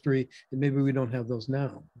early history, and maybe we don't have those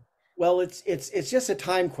now? Well, it's just a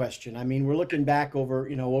time question. I mean, we're looking back over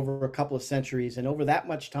a couple of centuries, and over that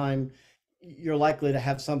much time, you're likely to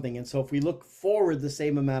have something. And so if we look forward the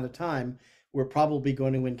same amount of time, we're probably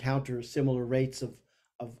going to encounter similar rates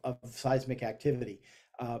of seismic activity.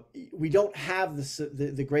 We don't have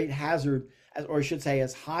the great hazard, or I should say,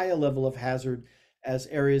 as high a level of hazard as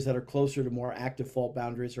areas that are closer to more active fault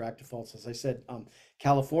boundaries or active faults. As I said,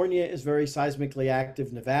 California is very seismically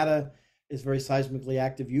active. Nevada is very seismically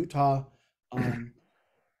active. Utah,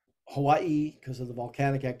 Hawaii, because of the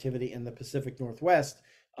volcanic activity, and the Pacific Northwest.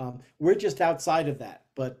 We're just outside of that,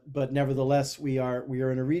 but nevertheless, we are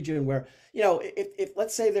in a region where, if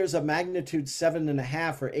let's say there's a magnitude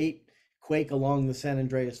 7.5 or 8 quake along the San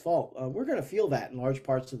Andreas Fault, we're going to feel that in large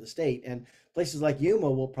parts of the state, and places like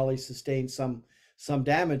Yuma will probably sustain some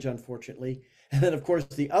damage, unfortunately. And then, of course,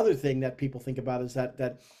 the other thing that people think about is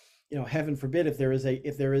that heaven forbid, if there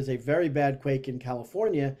is a very bad quake in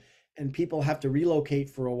California and people have to relocate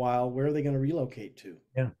for a while, where are they going to relocate to?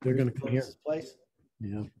 Yeah, they're going to come here. Place.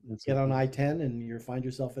 Yeah, get on I-10 and you find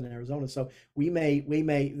yourself in Arizona. So we may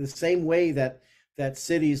the same way that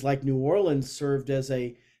cities like New Orleans served as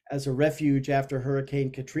a refuge after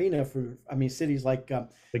Hurricane Katrina cities like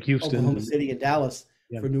Houston, Oklahoma City, and Dallas.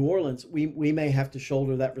 Yeah. For New Orleans, we may have to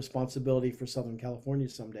shoulder that responsibility for Southern California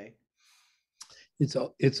someday.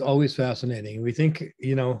 It's always fascinating. We think,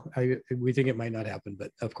 we think it might not happen,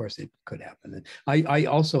 but of course it could happen. And I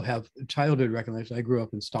also have childhood recollection. I grew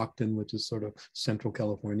up in Stockton, which is sort of central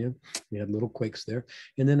California. We had little quakes there.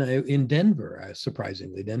 And then in Denver,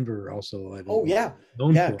 surprisingly, Denver also.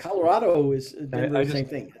 Colorado is Denver, same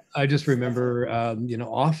thing. I just remember,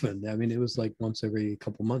 often, it was like once every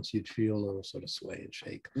couple months, you'd feel a little sort of sway and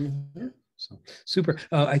shake. Mm-hmm. So super.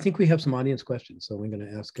 I think we have some audience questions. So I'm going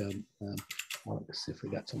to ask Alex if we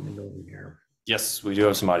got something going here. Yes, we do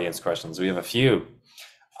have some audience questions. We have a few.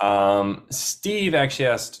 Steve actually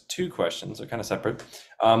asked 2 questions. They're kind of separate.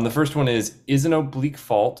 The first one is an oblique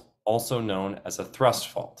fault also known as a thrust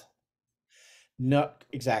fault? Not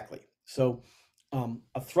exactly. So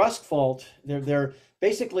a thrust fault, there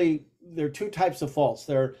are 2 types of faults.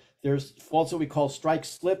 There's faults that we call strike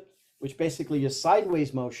slip, which basically is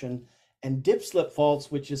sideways motion, and dip slip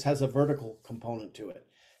faults, which has a vertical component to it.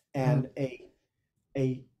 And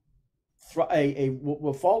a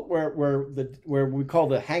a fault where we call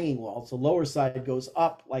the hanging wall, so the lower side goes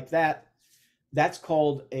up like that, that's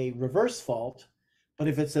called a reverse fault. But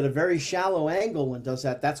if it's at a very shallow angle and does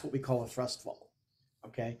that, that's what we call a thrust fault.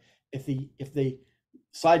 Okay. If the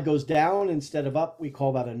side goes down instead of up, we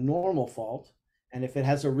call that a normal fault. And if it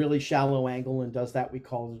has a really shallow angle and does that, we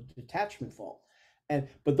call it a detachment fault.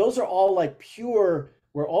 But those are all like pure,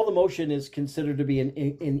 where all the motion is considered to be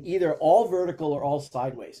in either all vertical or all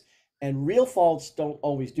sideways. And real faults don't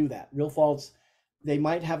always do that. Real faults, they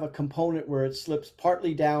might have a component where it slips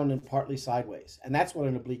partly down and partly sideways. And that's what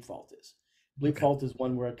an oblique fault is. Oblique fault is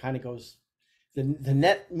one where it kind of goes, the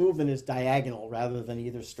net movement is diagonal rather than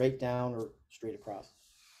either straight down or straight across.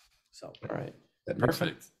 So, all right,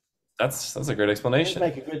 perfect. That's a great explanation.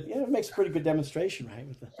 It makes a pretty good demonstration,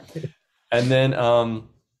 right? And then,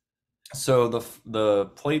 so the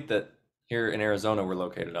plate that here in Arizona we're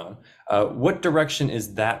located on, what direction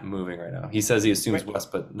is that moving right now? He says he assumes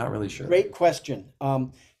west, but not really sure. Great question.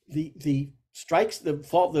 The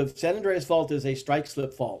San Andreas fault is a strike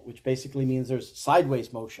slip fault, which basically means there's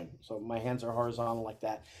sideways motion. So my hands are horizontal like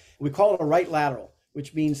that. We call it a right lateral,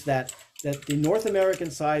 which means that the North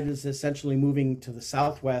American side is essentially moving to the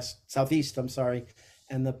southeast,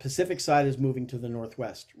 and the Pacific side is moving to the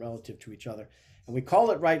northwest relative to each other. And we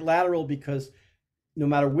call it right lateral because no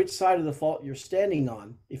matter which side of the fault you're standing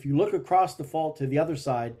on, if you look across the fault to the other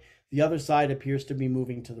side appears to be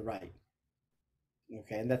moving to the right.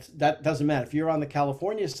 Okay, and that doesn't matter. If you're on the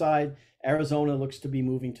California side, Arizona looks to be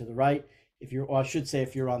moving to the right. If you're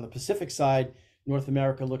on the Pacific side, North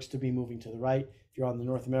America looks to be moving to the right. If you're on the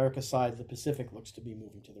North America side, the Pacific looks to be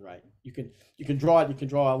moving to the right. You can draw it. You can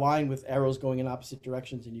draw a line with arrows going in opposite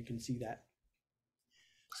directions, and you can see that.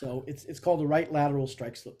 So it's called a right lateral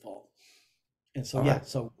strike slip fault. And so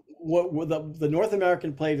so what the North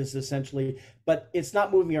American plate is essentially, but it's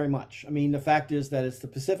not moving very much. I mean, the fact is that it's the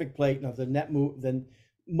Pacific plate. Now the net move, then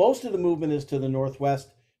most of the movement is to the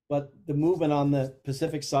northwest, but the movement on the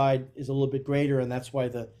Pacific side is a little bit greater, and that's why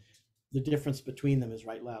the difference between them is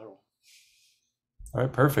right lateral. All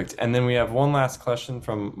right, perfect. And then we have one last question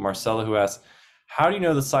from Marcella, who asks, how do you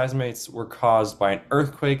know the seismites were caused by an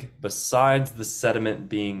earthquake besides the sediment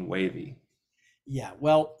being wavy? Yeah,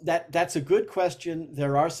 well, that's a good question.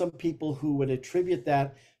 There are some people who would attribute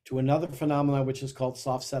that to another phenomenon, which is called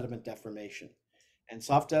soft sediment deformation. And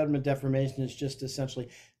soft sediment deformation is just essentially,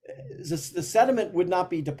 the sediment would not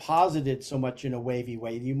be deposited so much in a wavy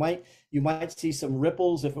way. You might see some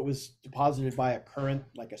ripples if it was deposited by a current,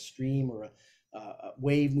 like a stream or a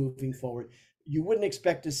wave moving forward. You wouldn't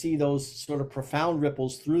expect to see those sort of profound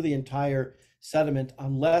ripples through the entire sediment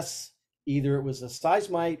unless either it was a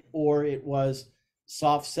seismite or it was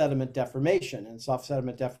soft sediment deformation. And soft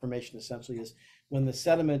sediment deformation essentially is when the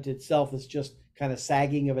sediment itself is just kind of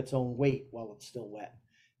sagging of its own weight while it's still wet.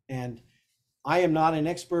 And I am not an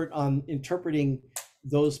expert on interpreting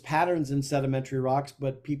those patterns in sedimentary rocks,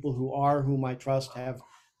 but people whom I trust have,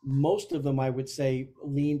 most of them, I would say,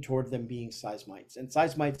 lean toward them being seismites. And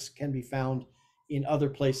seismites can be found in other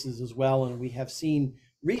places as well. And we have seen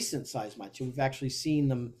recent seismites. We've actually seen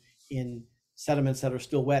them in sediments that are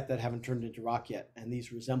still wet that haven't turned into rock yet. And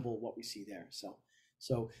these resemble what we see there.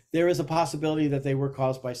 So there is a possibility that they were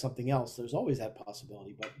caused by something else. There's always that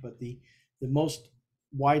possibility, but the most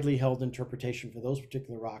widely held interpretation for those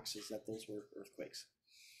particular rocks is that those were earthquakes.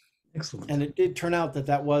 Excellent. And it did turn out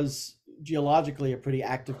that was geologically a pretty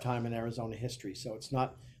active time in Arizona history. So it's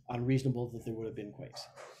not unreasonable that there would have been quakes.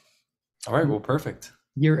 All right, well, perfect.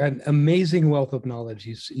 You're an amazing wealth of knowledge.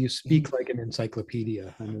 You speak like an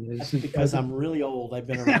encyclopedia. I mean, that's because I'm really old. I've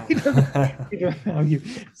been around.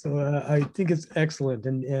 So I think it's excellent,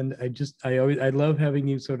 and I love having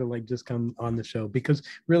you sort of like just come on the show, because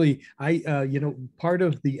really part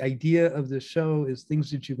of the idea of this show is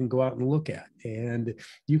things that you can go out and look at, and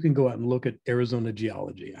you can go out and look at Arizona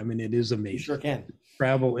geology. I mean, it is amazing. You sure can.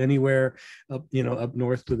 Travel anywhere up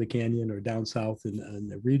north to the canyon or down south in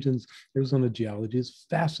the regions. Arizona geology is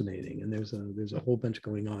fascinating, and there's a whole bunch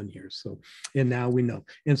going on here. So, and now we know.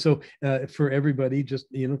 And so for everybody, just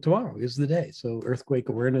tomorrow is the day. So earthquake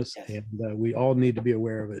awareness, yes. And we all need to be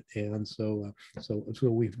aware of it. And so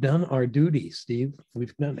we've done our duty, Steve.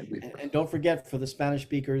 We've done it. And don't forget, for the Spanish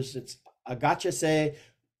speakers, it's agáchese,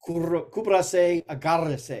 cúbrase,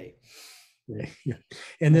 agárrese. Yeah.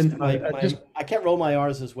 And then I can't roll my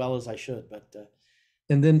R's as well as I should, but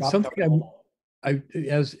and then something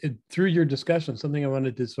through your discussion, something I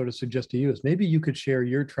wanted to sort of suggest to you is maybe you could share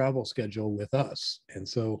your travel schedule with us, and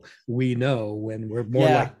so we know when we're more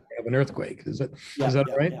likely to have an earthquake. Is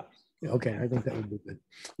that right? Yeah. Okay, I think that would be good.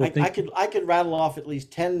 Well, I could rattle off at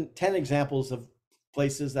least 10 examples of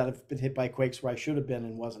places that have been hit by quakes where I should have been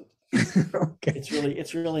and wasn't. Okay.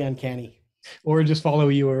 It's really uncanny. Or just follow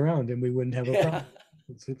you around and we wouldn't have a problem.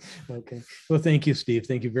 Okay. Well, thank you, Steve.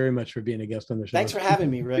 Thank you very much for being a guest on the show. Thanks for having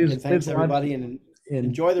me, Rick, and thanks everybody, and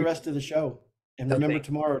enjoy the rest of the show. And remember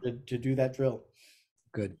tomorrow to do that drill.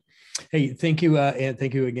 Good. Hey, thank you, and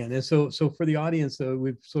thank you again. And so for the audience,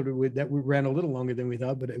 we ran a little longer than we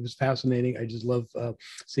thought, but it was fascinating. I just love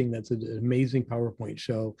seeing that's an amazing PowerPoint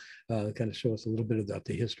show, kind of show us a little bit about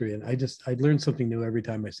the history. And I learn something new every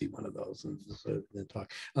time I see one of those and talk.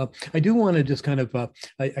 I do want to just kind of,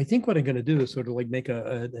 I think what I'm going to do is sort of like make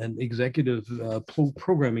an executive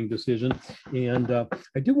programming decision. And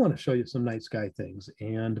I do want to show you some night sky things.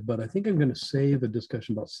 But I think I'm going to save a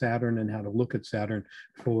discussion about Saturn and how to look at Saturn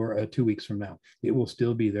for 2 weeks from now. It will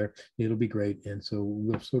still be there. It'll be great. And so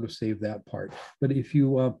we'll sort of save that part. But if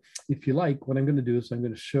you like, what I'm going to do is I'm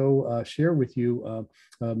going to share with you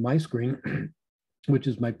my screen, which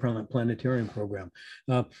is my planetarium program.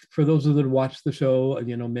 For those of you that watch the show,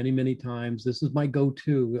 many times, this is my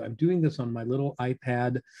go-to. I'm doing this on my little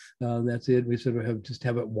iPad. That's it. We sort of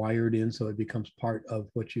have it wired in so it becomes part of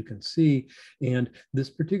what you can see. And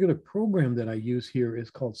this particular program that I use here is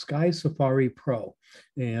called Sky Safari Pro.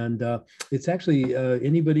 And it's actually,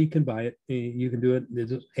 anybody can buy it. You can do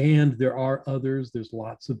it. And there are others. There's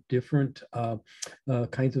lots of different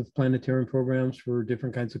kinds of planetarium programs for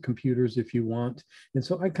different kinds of computers if you want. And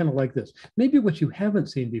so I kind of like this. Maybe what you haven't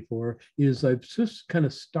seen before is I've just kind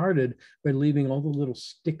of started by leaving all the little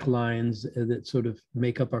stick lines that sort of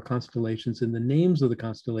make up our constellations and the names of the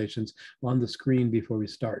constellations on the screen before we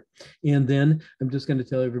start. And then I'm just going to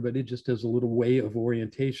tell everybody, just as a little way of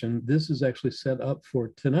orientation, this is actually set up for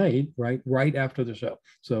tonight, right after the show.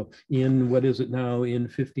 So in, what is it now, in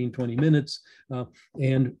 15, 20 minutes,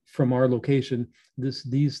 and from our location, this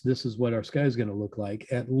is what our sky is going to look like,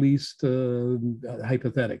 at least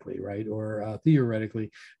hypothetically, right? Or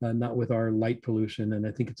theoretically, not with our light pollution. And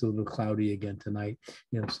I think it's a little cloudy again tonight.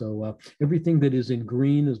 So everything that is in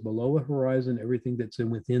green is below a horizon. Everything that's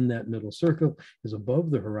within that middle circle is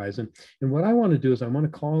above the horizon. And what I want to do is I want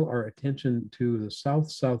to call our attention to the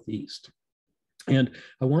southeast. And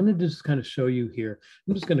I wanted to just kind of show you here.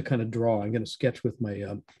 I'm just going to kind of draw. I'm going to sketch with my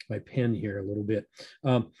my pen here a little bit.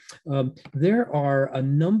 There are a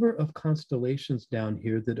number of constellations down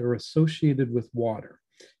here that are associated with water.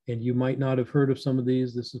 And you might not have heard of some of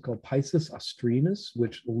these. This is called Pisces Austrinus,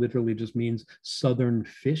 which literally just means southern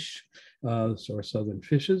fish, or southern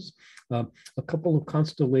fishes. A couple of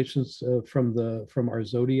constellations from our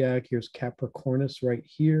zodiac. Here's Capricornus right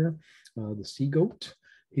here, the sea goat.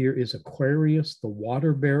 Here is Aquarius, the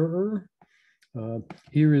water bearer.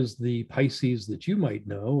 Here is the Pisces that you might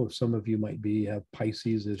know. Some of you might have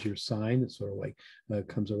Pisces as your sign. It sort of like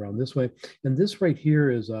comes around this way. And this right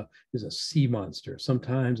here is a sea monster.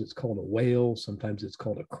 Sometimes it's called a whale. Sometimes it's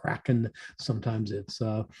called a kraken. Sometimes it's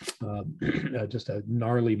just a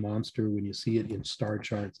gnarly monster. When you see it in star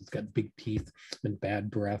charts, it's got big teeth and bad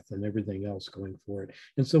breath and everything else going for it.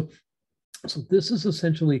 And so this is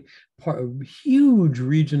essentially a huge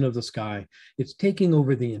region of the sky. It's taking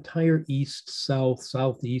over the entire east, south,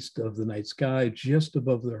 southeast of the night sky, just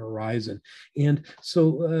above the horizon. And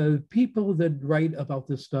so people that write about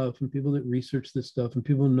this stuff and people that research this stuff and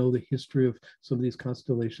people who know the history of some of these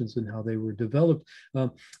constellations and how they were developed,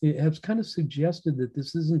 it has kind of suggested that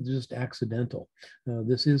this isn't just accidental.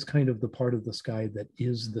 This is kind of the part of the sky that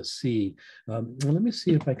is the sea. Well, let me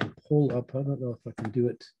see if I can pull up. I don't know if I can do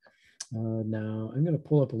it. Now I'm going to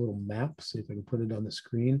pull up a little map, see if I can put it on the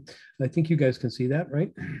screen. I think you guys can see that,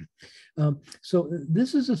 right? So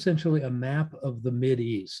this is essentially a map of the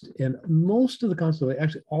Mideast, and most of the constellations,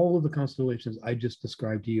 actually all of the constellations I just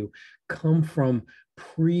described to you, come from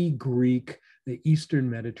pre-Greek, the Eastern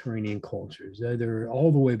Mediterranean cultures. They're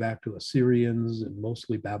all the way back to Assyrians and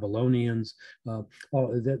mostly Babylonians.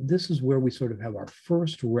 This is where we sort of have our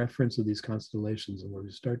first reference of these constellations and where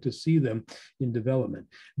we start to see them in development.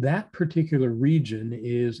 That particular region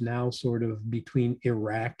is now sort of between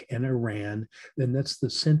Iraq and Iran, and that's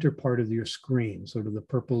the center part of your screen. Sort of the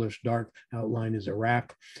purplish dark outline is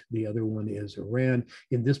Iraq. The other one is Iran.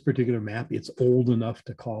 In this particular map, it's old enough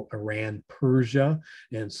to call Iran Persia.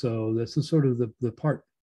 And so this is sort of the part.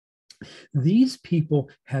 These people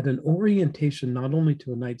had an orientation not only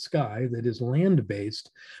to a night sky that is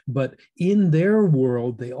land-based, but in their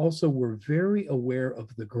world, they also were very aware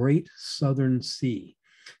of the Great Southern Sea.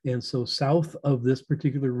 And so south of this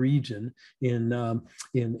particular region in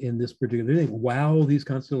this particular thing, while these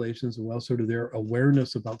constellations, while sort of their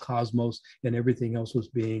awareness about cosmos and everything else was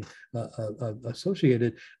being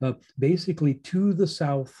associated, basically to the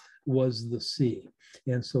south was the sea.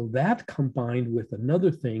 And so that combined with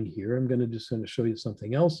another thing here, I'm going to show you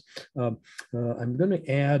something else. I'm going to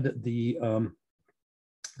add the,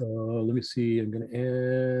 let me see, I'm going to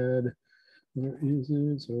add, where is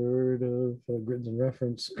it? Sort of grids and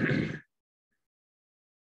reference.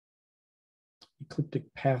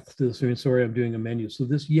 Ecliptic path to the screen. Sorry, I'm doing a menu. So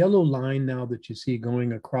this yellow line now that you see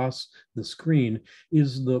going across the screen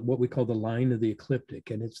is what we call the line of the ecliptic,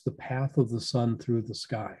 and it's the path of the sun through the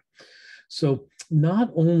sky. So not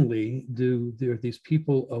only are these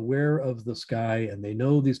people aware of the sky and they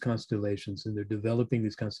know these constellations and they're developing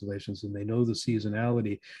these constellations and they know the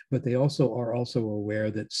seasonality, but they also are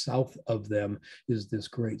aware that south of them is this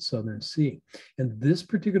great southern sea. And this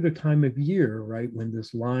particular time of year, right, when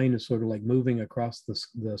this line is sort of like moving across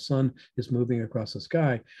the sun is moving across the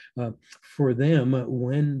sky, for them,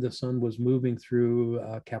 when the sun was moving through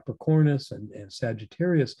Capricornus and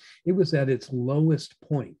Sagittarius, it was at its lowest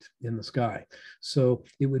point in the sky. So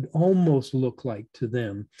it would almost look like to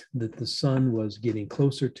them that the sun was getting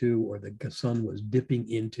closer to, or the sun was dipping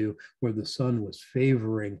into, where the sun was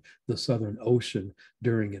favoring the Southern Ocean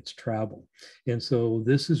during its travel. And so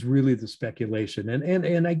this is really the speculation.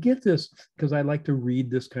 And I get this because I like to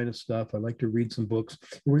read this kind of stuff. I like to read some books.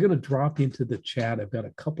 We're going to drop into the chat. I've got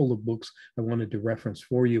a couple of books I wanted to reference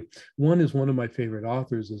for you. One is one of my favorite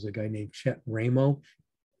authors is a guy named Chet Ramo.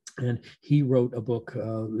 And he wrote a book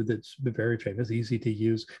that's very famous, easy to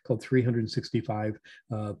use, called 365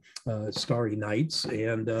 Starry Nights.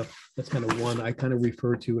 And that's kind of one I kind of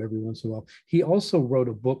refer to every once in a while. He also wrote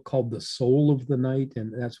a book called The Soul of the Night.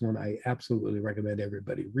 And that's one I absolutely recommend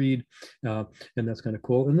everybody read. And that's kind of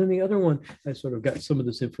cool. And then the other one, I sort of got some of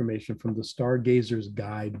this information from The Stargazer's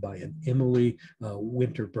Guide by an Emily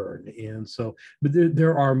Winterburn. And so, but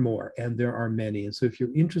there are more, and there are many. And so if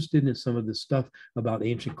you're interested in some of this stuff about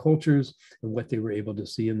ancient cultures and what they were able to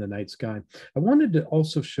see in the night sky, I wanted to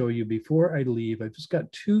also show you, before I leave, I've just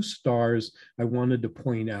got two stars I wanted to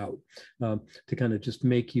point out to kind of just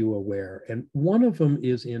make you aware. And one of them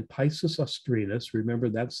is in Pisces Austrinus. Remember,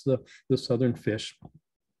 that's the southern fish.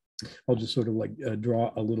 I'll just sort of like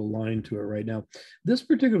draw a little line to it right now. This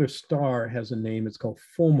particular star has a name. It's called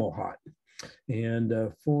Fomalhaut. And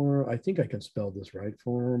I think I can spell this right,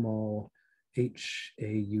 Fomalhaut.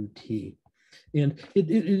 And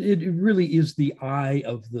it really is the eye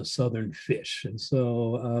of the southern fish. And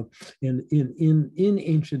so in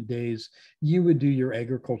ancient days, you would do your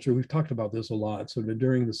agriculture. We've talked about this a lot, sort of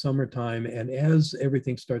during the summertime. And as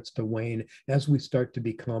everything starts to wane, as we start to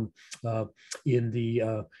become in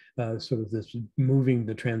the sort of this moving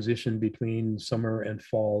the transition between summer and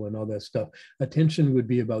fall and all that stuff, attention would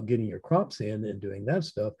be about getting your crops in and doing that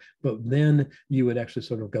stuff. But then you would actually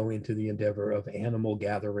sort of go into the endeavor of animal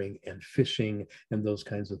gathering and fishing and those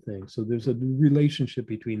kinds of things. So there's a relationship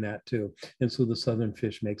between that too. And so the southern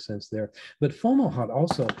fish makes sense there. But Fomalhaut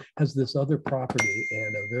also has this other property,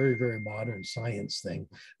 and a very, very modern science thing.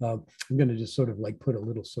 I'm going to just sort of like put a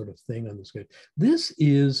little sort of thing on the screen. This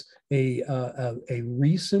is a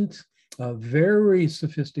recent very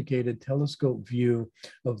sophisticated telescope view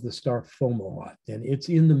of the star Fomalhaut, and it's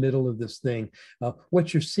in the middle of this thing.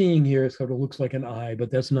 What you're seeing here sort of looks like an eye, but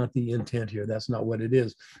that's not the intent here. That's not what it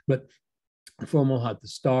is. But Fomalhaut, the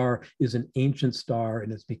star, is an ancient star,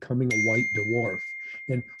 and it's becoming a white dwarf.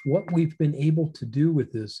 And what we've been able to do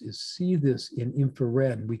with this is see this in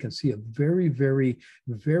infrared. We can see a very, very,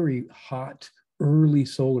 very hot early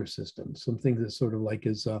solar system, something that sort of like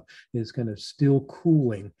is kind of still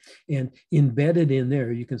cooling. And embedded in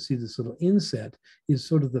there, you can see this little inset is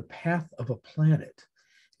sort of the path of a planet.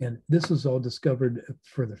 And this was all discovered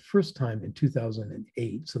for the first time in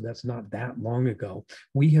 2008. So that's not that long ago.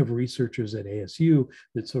 We have researchers at ASU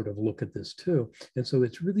that sort of look at this too. And so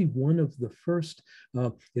it's really one of the first,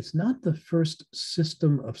 it's not the first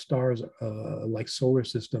system of stars like solar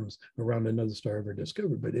systems around another star ever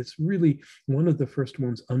discovered, but it's really one of the first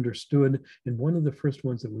ones understood, and one of the first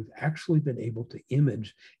ones that we've actually been able to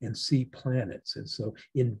image and see planets. And so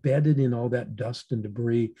embedded in all that dust and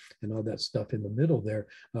debris and all that stuff in the middle there,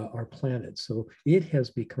 our planet. So it has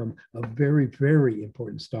become a very, very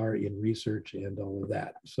important star in research and all of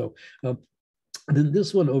that. So then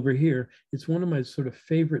this one over here, it's one of my sort of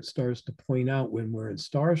favorite stars to point out when we're in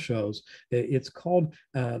star shows. It's called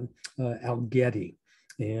Algety.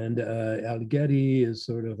 And Algety is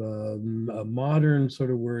sort of a modern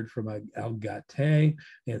sort of word from Algate,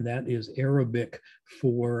 and that is Arabic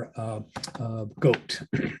for goat.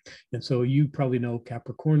 And so you probably know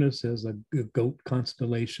Capricornus as a goat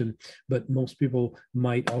constellation, but most people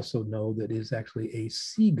might also know that it is actually a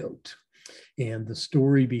sea goat. And the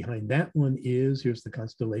story behind that one is, here's the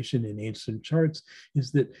constellation in ancient charts,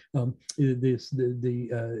 is that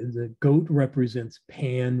the goat represents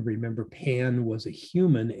Pan. Remember, Pan was a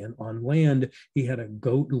human, and on land he had a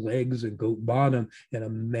goat legs and goat bottom, and a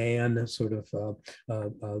man sort of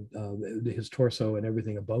his torso and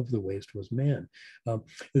everything above the waist was man.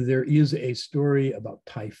 There is a story about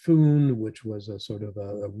Typhoon, which was a sort of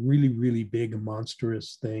a really, really big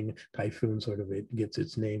monstrous thing. Typhoon sort of, it gets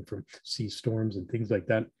its name from sea storms and things like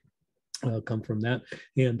that. Come from that.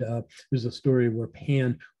 And there's a story where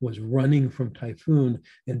Pan was running from Typhoon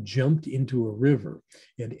and jumped into a river,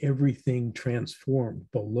 and everything transformed.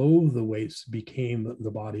 Below the waist became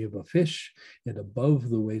the body of a fish, and above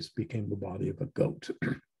the waist became the body of a goat.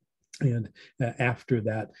 And after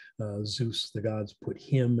that, Zeus, the gods, put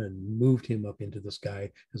him and moved him up into the sky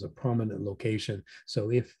as a prominent location. So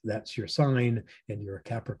if that's your sign and you're a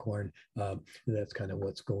Capricorn, that's kind of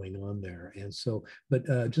what's going on there. And so,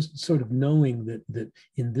 but just sort of knowing that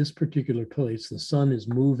in this particular place, the sun is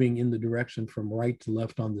moving in the direction from right to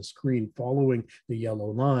left on the screen, following the yellow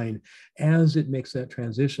line. As it makes that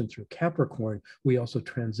transition through Capricorn, we also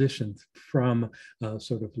transition from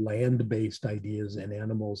sort of land-based ideas and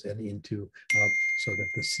animals and into sort of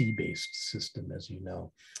the sea-based system, as you know.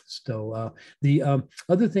 So the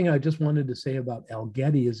other thing I just wanted to say about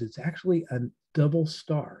Algety is it's actually a double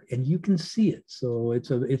star, and you can see it. So it's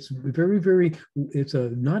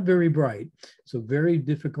not very bright, so very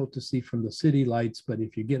difficult to see from the city lights. But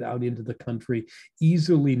if you get out into the country,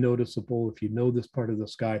 easily noticeable. If you know this part of the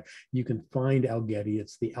sky, you can find Algety.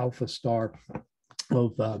 It's the alpha star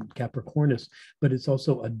of Capricornus, but it's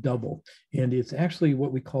also a double, and it's actually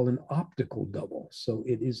what we call an optical double. So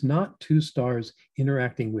it is not two stars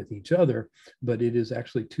interacting with each other, but it is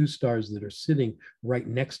actually two stars that are sitting right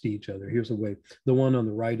next to each other. Here's a way. The one on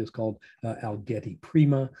the right is called Algety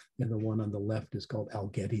Prima, and the one on the left is called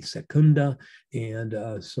Algety Secunda.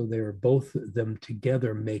 And so they are both them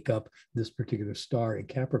together make up this particular star in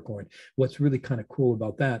Capricorn. What's really kind of cool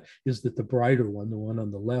about that is that the brighter one, the one on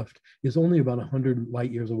the left, is only about 100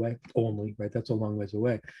 light years away only, right? That's a long ways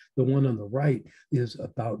away. The one on the right is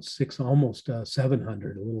about almost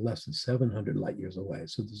 700, a little less than 700 light years away.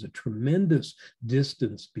 So there's a tremendous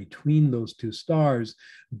distance between those two stars,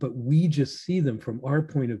 but we just see them from our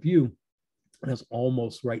point of view as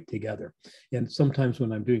almost right together. And sometimes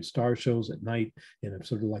when I'm doing star shows at night and I'm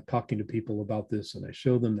sort of like talking to people about this and I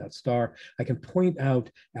show them that star, I can point out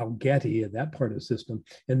Algety in that part of the system,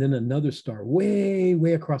 and then another star way,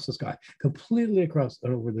 way across the sky, completely across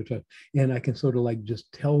over the top. And I can sort of like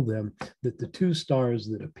just tell them that the two stars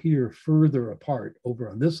that appear further apart over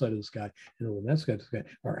on this side of the sky and over on that side of the sky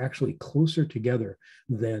are actually closer together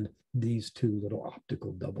than these two little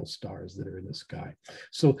optical double stars that are in the sky.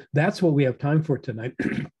 So that's what we have time for tonight.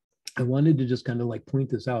 I wanted to just kind of like point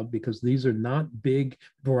this out because these are not big,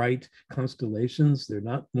 bright constellations. They're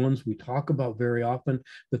not ones we talk about very often,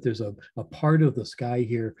 but there's a part of the sky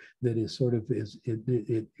here that is sort of,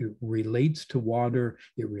 it relates to water.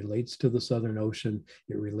 It relates to the Southern Ocean.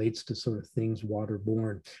 It relates to sort of things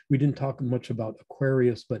waterborne. We didn't talk much about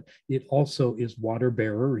Aquarius, but it also is water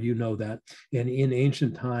bearer. You know that. And in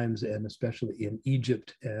ancient times, and especially in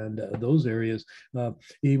Egypt and those areas,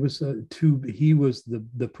 he was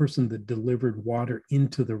the person that delivered water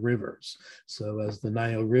into the rivers. So as the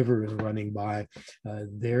Nile River is running by,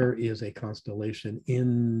 there is a constellation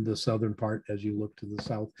in the southern part, as you look to the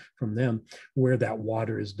south from them, where that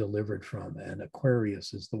water is delivered from. And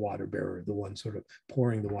Aquarius is the water bearer, the one sort of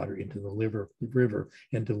pouring the water into the river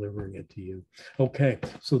and delivering it to you. Okay,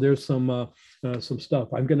 so there's some stuff.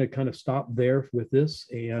 I'm going to kind of stop there with this,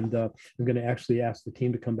 and I'm going to actually ask the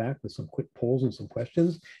team to come back with some quick polls and some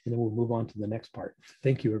questions, and then we'll move on to the next part.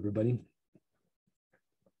 Thank you, everybody.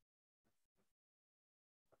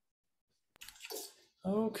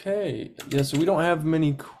 Okay, yeah, so we don't have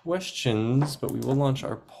many questions, but we will launch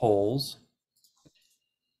our polls.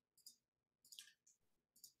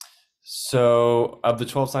 So of the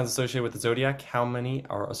 12 signs associated with the zodiac, how many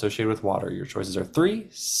are associated with water? Your choices are 3,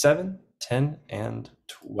 7, 10, and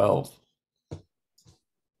 12.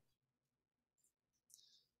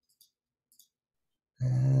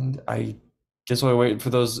 And I guess while we wait for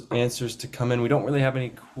those answers to come in, we don't really have any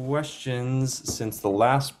questions since the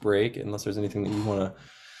last break, unless there's anything that you want to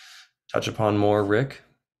touch upon more, Rick.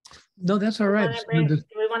 No, that's all right. Do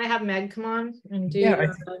we want to have Meg come on and do?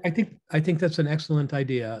 Yeah, I think that's an excellent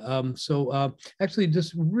idea. Actually,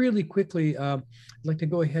 just really quickly, I'd like to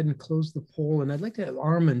go ahead and close the poll, and I'd like to have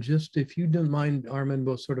Armin, just if you don't mind, Armin,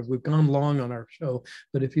 we've gone long on our show,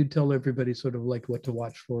 but if you'd tell everybody sort of like what to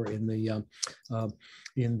watch for in the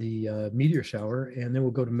meteor shower, and then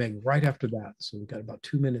we'll go to Meg right after that. So we've got about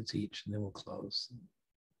 2 minutes each, and then we'll close.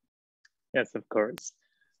 Yes, of course.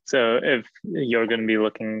 So if you're going to be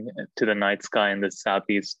looking to the night sky in the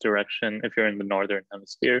southeast direction, if you're in the northern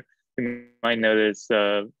hemisphere, you might notice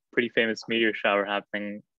a pretty famous meteor shower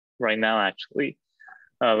happening right now, actually.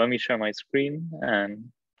 Let me share my screen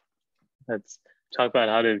and let's talk about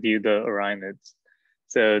how to view the Orionids.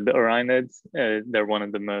 So the Orionids, they're one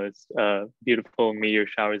of the most beautiful meteor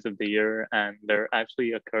showers of the year, and they're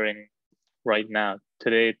actually occurring right now,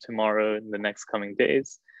 today, tomorrow, in the next coming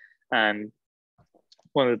days. And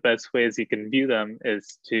one of the best ways you can view them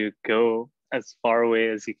is to go as far away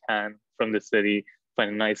as you can from the city,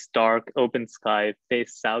 find a nice dark open sky,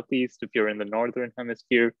 face southeast if you're in the northern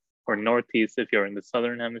hemisphere, or northeast if you're in the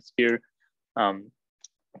southern hemisphere.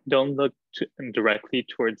 Don't look directly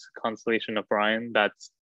towards the constellation of Orion.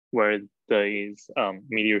 That's where these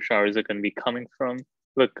meteor showers are going to be coming from.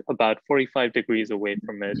 Look about 45 degrees away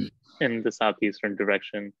from it in the southeastern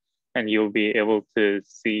direction, and you'll be able to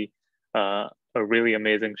see a really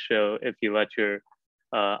amazing show if you let your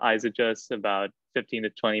eyes adjust about 15 to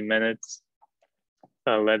 20 minutes.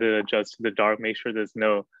 Let it adjust to the dark, make sure there's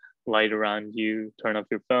no light around you, turn off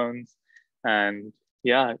your phones, and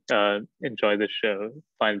yeah, enjoy the show.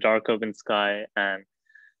 Find a dark open sky and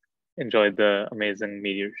enjoy the amazing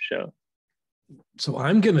meteor show. So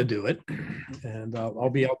I'm going to do it, and I'll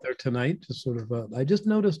be out there tonight. Just sort of, I just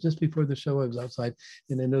noticed just before the show I was outside,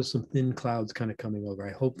 and I noticed some thin clouds kind of coming over.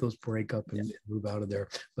 I hope those break up and move out of there.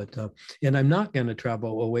 But and I'm not going to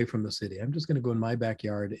travel away from the city. I'm just going to go in my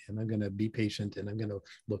backyard, and I'm going to be patient, and I'm going to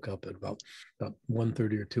look up at about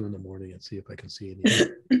 1:30 or 2 in the morning and see if I can see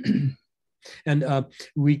any. And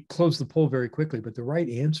we closed the poll very quickly, but the right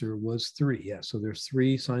answer was 3. Yeah, so there's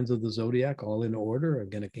 3 signs of the zodiac, all in order. I'm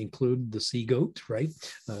going to include the sea goat, right?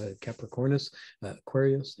 Capricornus,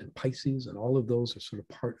 Aquarius, and Pisces, and all of those are sort of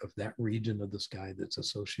part of that region of the sky that's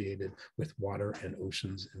associated with water and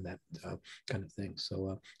oceans and that kind of thing.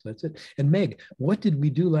 So that's it. And Meg, what did we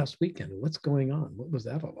do last weekend? What's going on? What was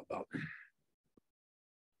that all about?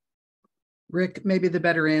 Rick, maybe the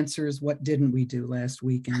better answer is what didn't we do last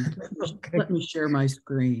weekend? Okay. Let me share my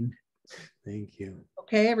screen. Thank you.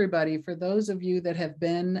 Okay, everybody, for those of you that have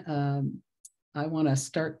been, I want to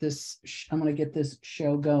start this, I'm going to get this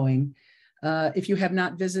show going. If you have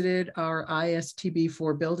not visited our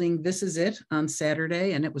ISTB4 building, this is it on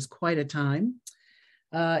Saturday, and it was quite a time.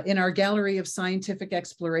 In our gallery of scientific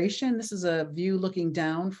exploration, this is a view looking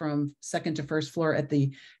down from 2nd to 1st floor at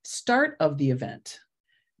the start of the event.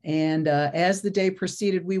 And as the day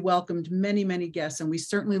proceeded, we welcomed many, many guests, and we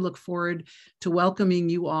certainly look forward to welcoming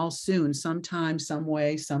you all soon, sometime, some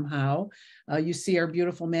way, somehow. You see our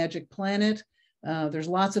beautiful magic planet. There's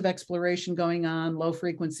lots of exploration going on, low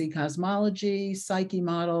frequency cosmology, psyche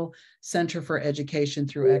model, Center for Education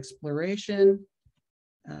Through Exploration.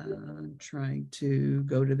 I'm trying to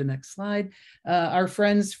go to the next slide. Our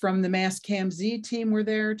friends from the Mastcam-Z team were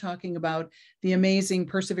there talking about the amazing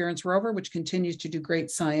Perseverance rover, which continues to do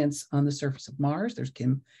great science on the surface of Mars. There's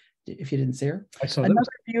Kim, if you didn't see her. I saw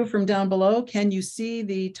another view from down below. Can you see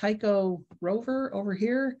the Tycho rover over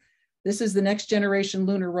here? This is the next generation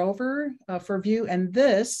lunar rover for view, and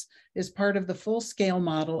this is part of the full-scale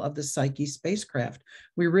model of the Psyche spacecraft.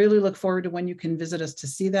 We really look forward to when you can visit us to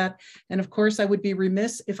see that. And of course, I would be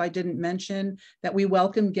remiss if I didn't mention that we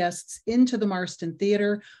welcome guests into the Marston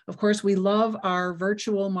Theater. Of course, we love our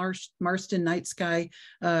virtual Marston Night Sky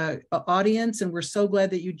audience, and we're so glad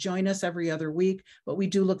that you join us every other week, but we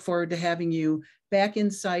do look forward to having you back in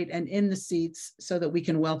sight and in the seats so that we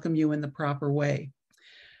can welcome you in the proper way.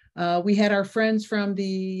 We had our friends from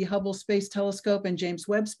the Hubble Space Telescope and James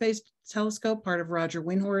Webb Space Telescope, part of Roger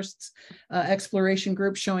Winhorst's exploration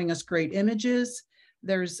group, showing us great images.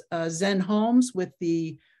 There's Zen Holmes with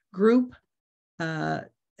the group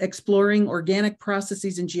exploring organic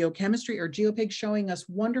processes in geochemistry, or GeoPig, showing us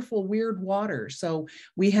wonderful weird water. So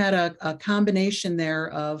we had a combination there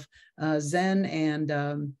of Zen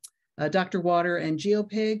and Dr. Water and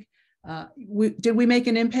GeoPig. Did we make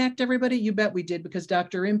an impact, everybody? You bet we did, because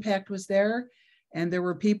Dr. Impact was there, and there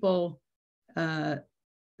were people,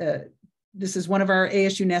 this is one of our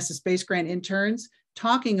ASU NASA Space Grant interns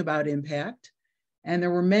talking about impact, and there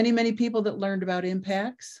were many, many people that learned about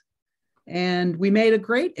impacts, and we made a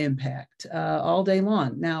great impact all day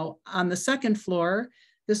long. Now, on the 2nd floor,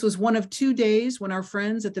 This was one of 2 days when our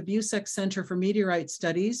friends at the Buseck Center for Meteorite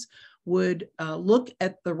Studies would look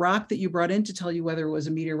at the rock that you brought in to tell you whether it was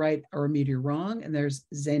a meteorite or a meteor wrong. And there's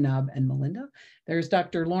Zainab and Melinda. There's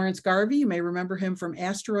Dr. Lawrence Garvey. You may remember him from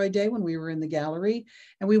Asteroid Day when we were in the gallery.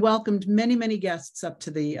 And we welcomed many, many guests up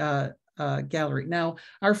to the gallery. Now,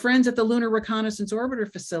 our friends at the Lunar Reconnaissance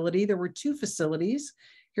Orbiter facility, there were 2 facilities.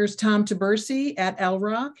 Here's Tom Tabersi at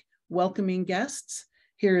LROC welcoming guests.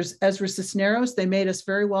 Here's Ezra Cisneros. They made us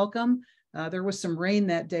very welcome. There was some rain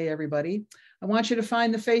that day, everybody. I want you to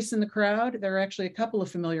find the face in the crowd. There are actually a couple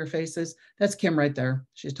of familiar faces. That's Kim right there.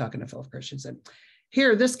 She's talking to Philip Christensen.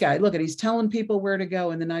 Here, this guy, look at, he's telling people where to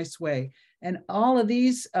go in the nice way. And all of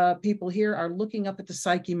these people here are looking up at the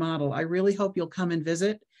Psyche model. I really hope you'll come and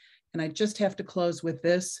visit. And I just have to close with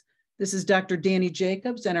this. This is Dr. Danny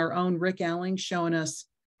Jacobs and our own Rick Alling showing us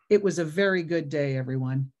it was a very good day,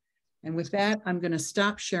 everyone. And with that, I'm going to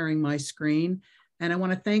stop sharing my screen. And I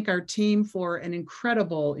want to thank our team for an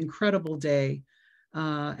incredible, incredible day.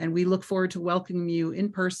 And we look forward to welcoming you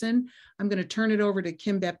in person. I'm going to turn it over to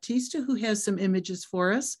Kim Baptista, who has some images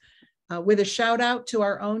for us, with a shout out to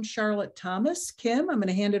our own Charlotte Thomas. Kim, I'm going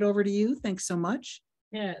to hand it over to you. Thanks so much.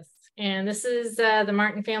 Yes. And this is the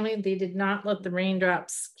Martin family. They did not let the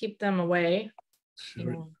raindrops keep them away. Sure.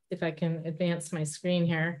 You know, if I can advance my screen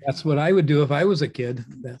here. That's what I would do if I was a kid.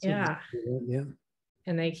 That's yeah. Yeah.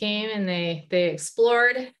 And they came and they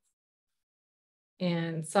explored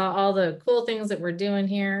and saw all the cool things that we're doing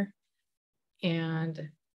here. And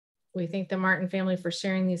we thank the Martin family for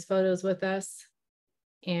sharing these photos with us.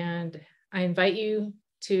 And I invite you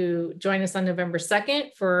to join us on November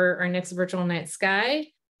 2nd for our next virtual night sky.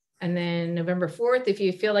 And then November 4th, if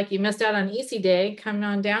you feel like you missed out on EC Day, come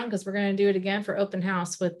on down because we're going to do it again for open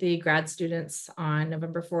house with the grad students on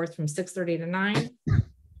November 4th from 6:30 to 9.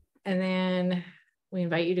 And then we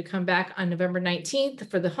invite you to come back on November 19th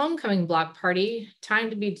for the homecoming block party.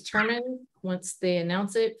 Time to be determined once they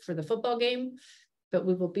announce it for the football game. But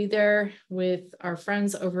we will be there with our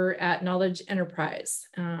friends over at Knowledge Enterprise,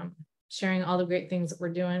 sharing all the great things that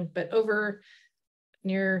we're doing, but over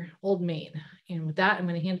near Old Main. And with that, I'm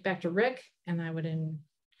going to hand it back to Rick, and I would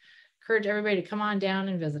encourage everybody to come on down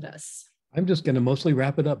and visit us. I'm just going to mostly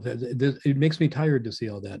wrap it up. It makes me tired to see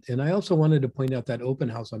all that. And I also wanted to point out that open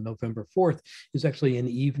house on November 4th is actually an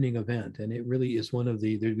evening event. And it really is one of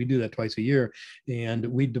we do that twice a year, and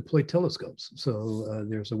we deploy telescopes. So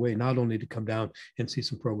there's a way not only to come down and see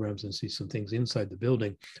some programs and see some things inside the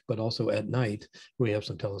building, but also at night, we have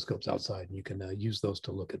some telescopes outside, and you can use those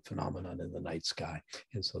to look at phenomena in the night sky.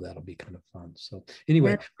 And so that'll be kind of fun. So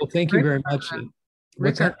anyway, well, thank you very much.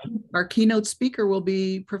 Rick, our keynote speaker will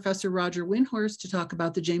be Professor Roger Windhorst to talk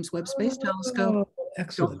about the James Webb Space Telescope.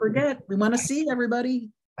 Excellent. Don't forget, we want to see everybody.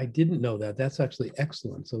 I didn't know that. That's actually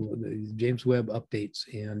excellent. So the James Webb updates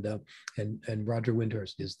and Roger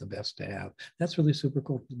Windhorst is the best to have. That's really super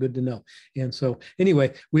cool. Good to know. And so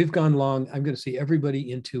anyway, we've gone long. I'm going to see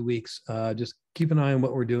everybody in 2 weeks. Just keep an eye on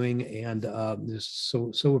what we're doing, and just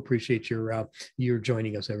so appreciate your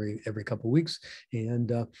joining us every couple of weeks.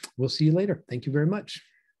 And we'll see you later. Thank you very much.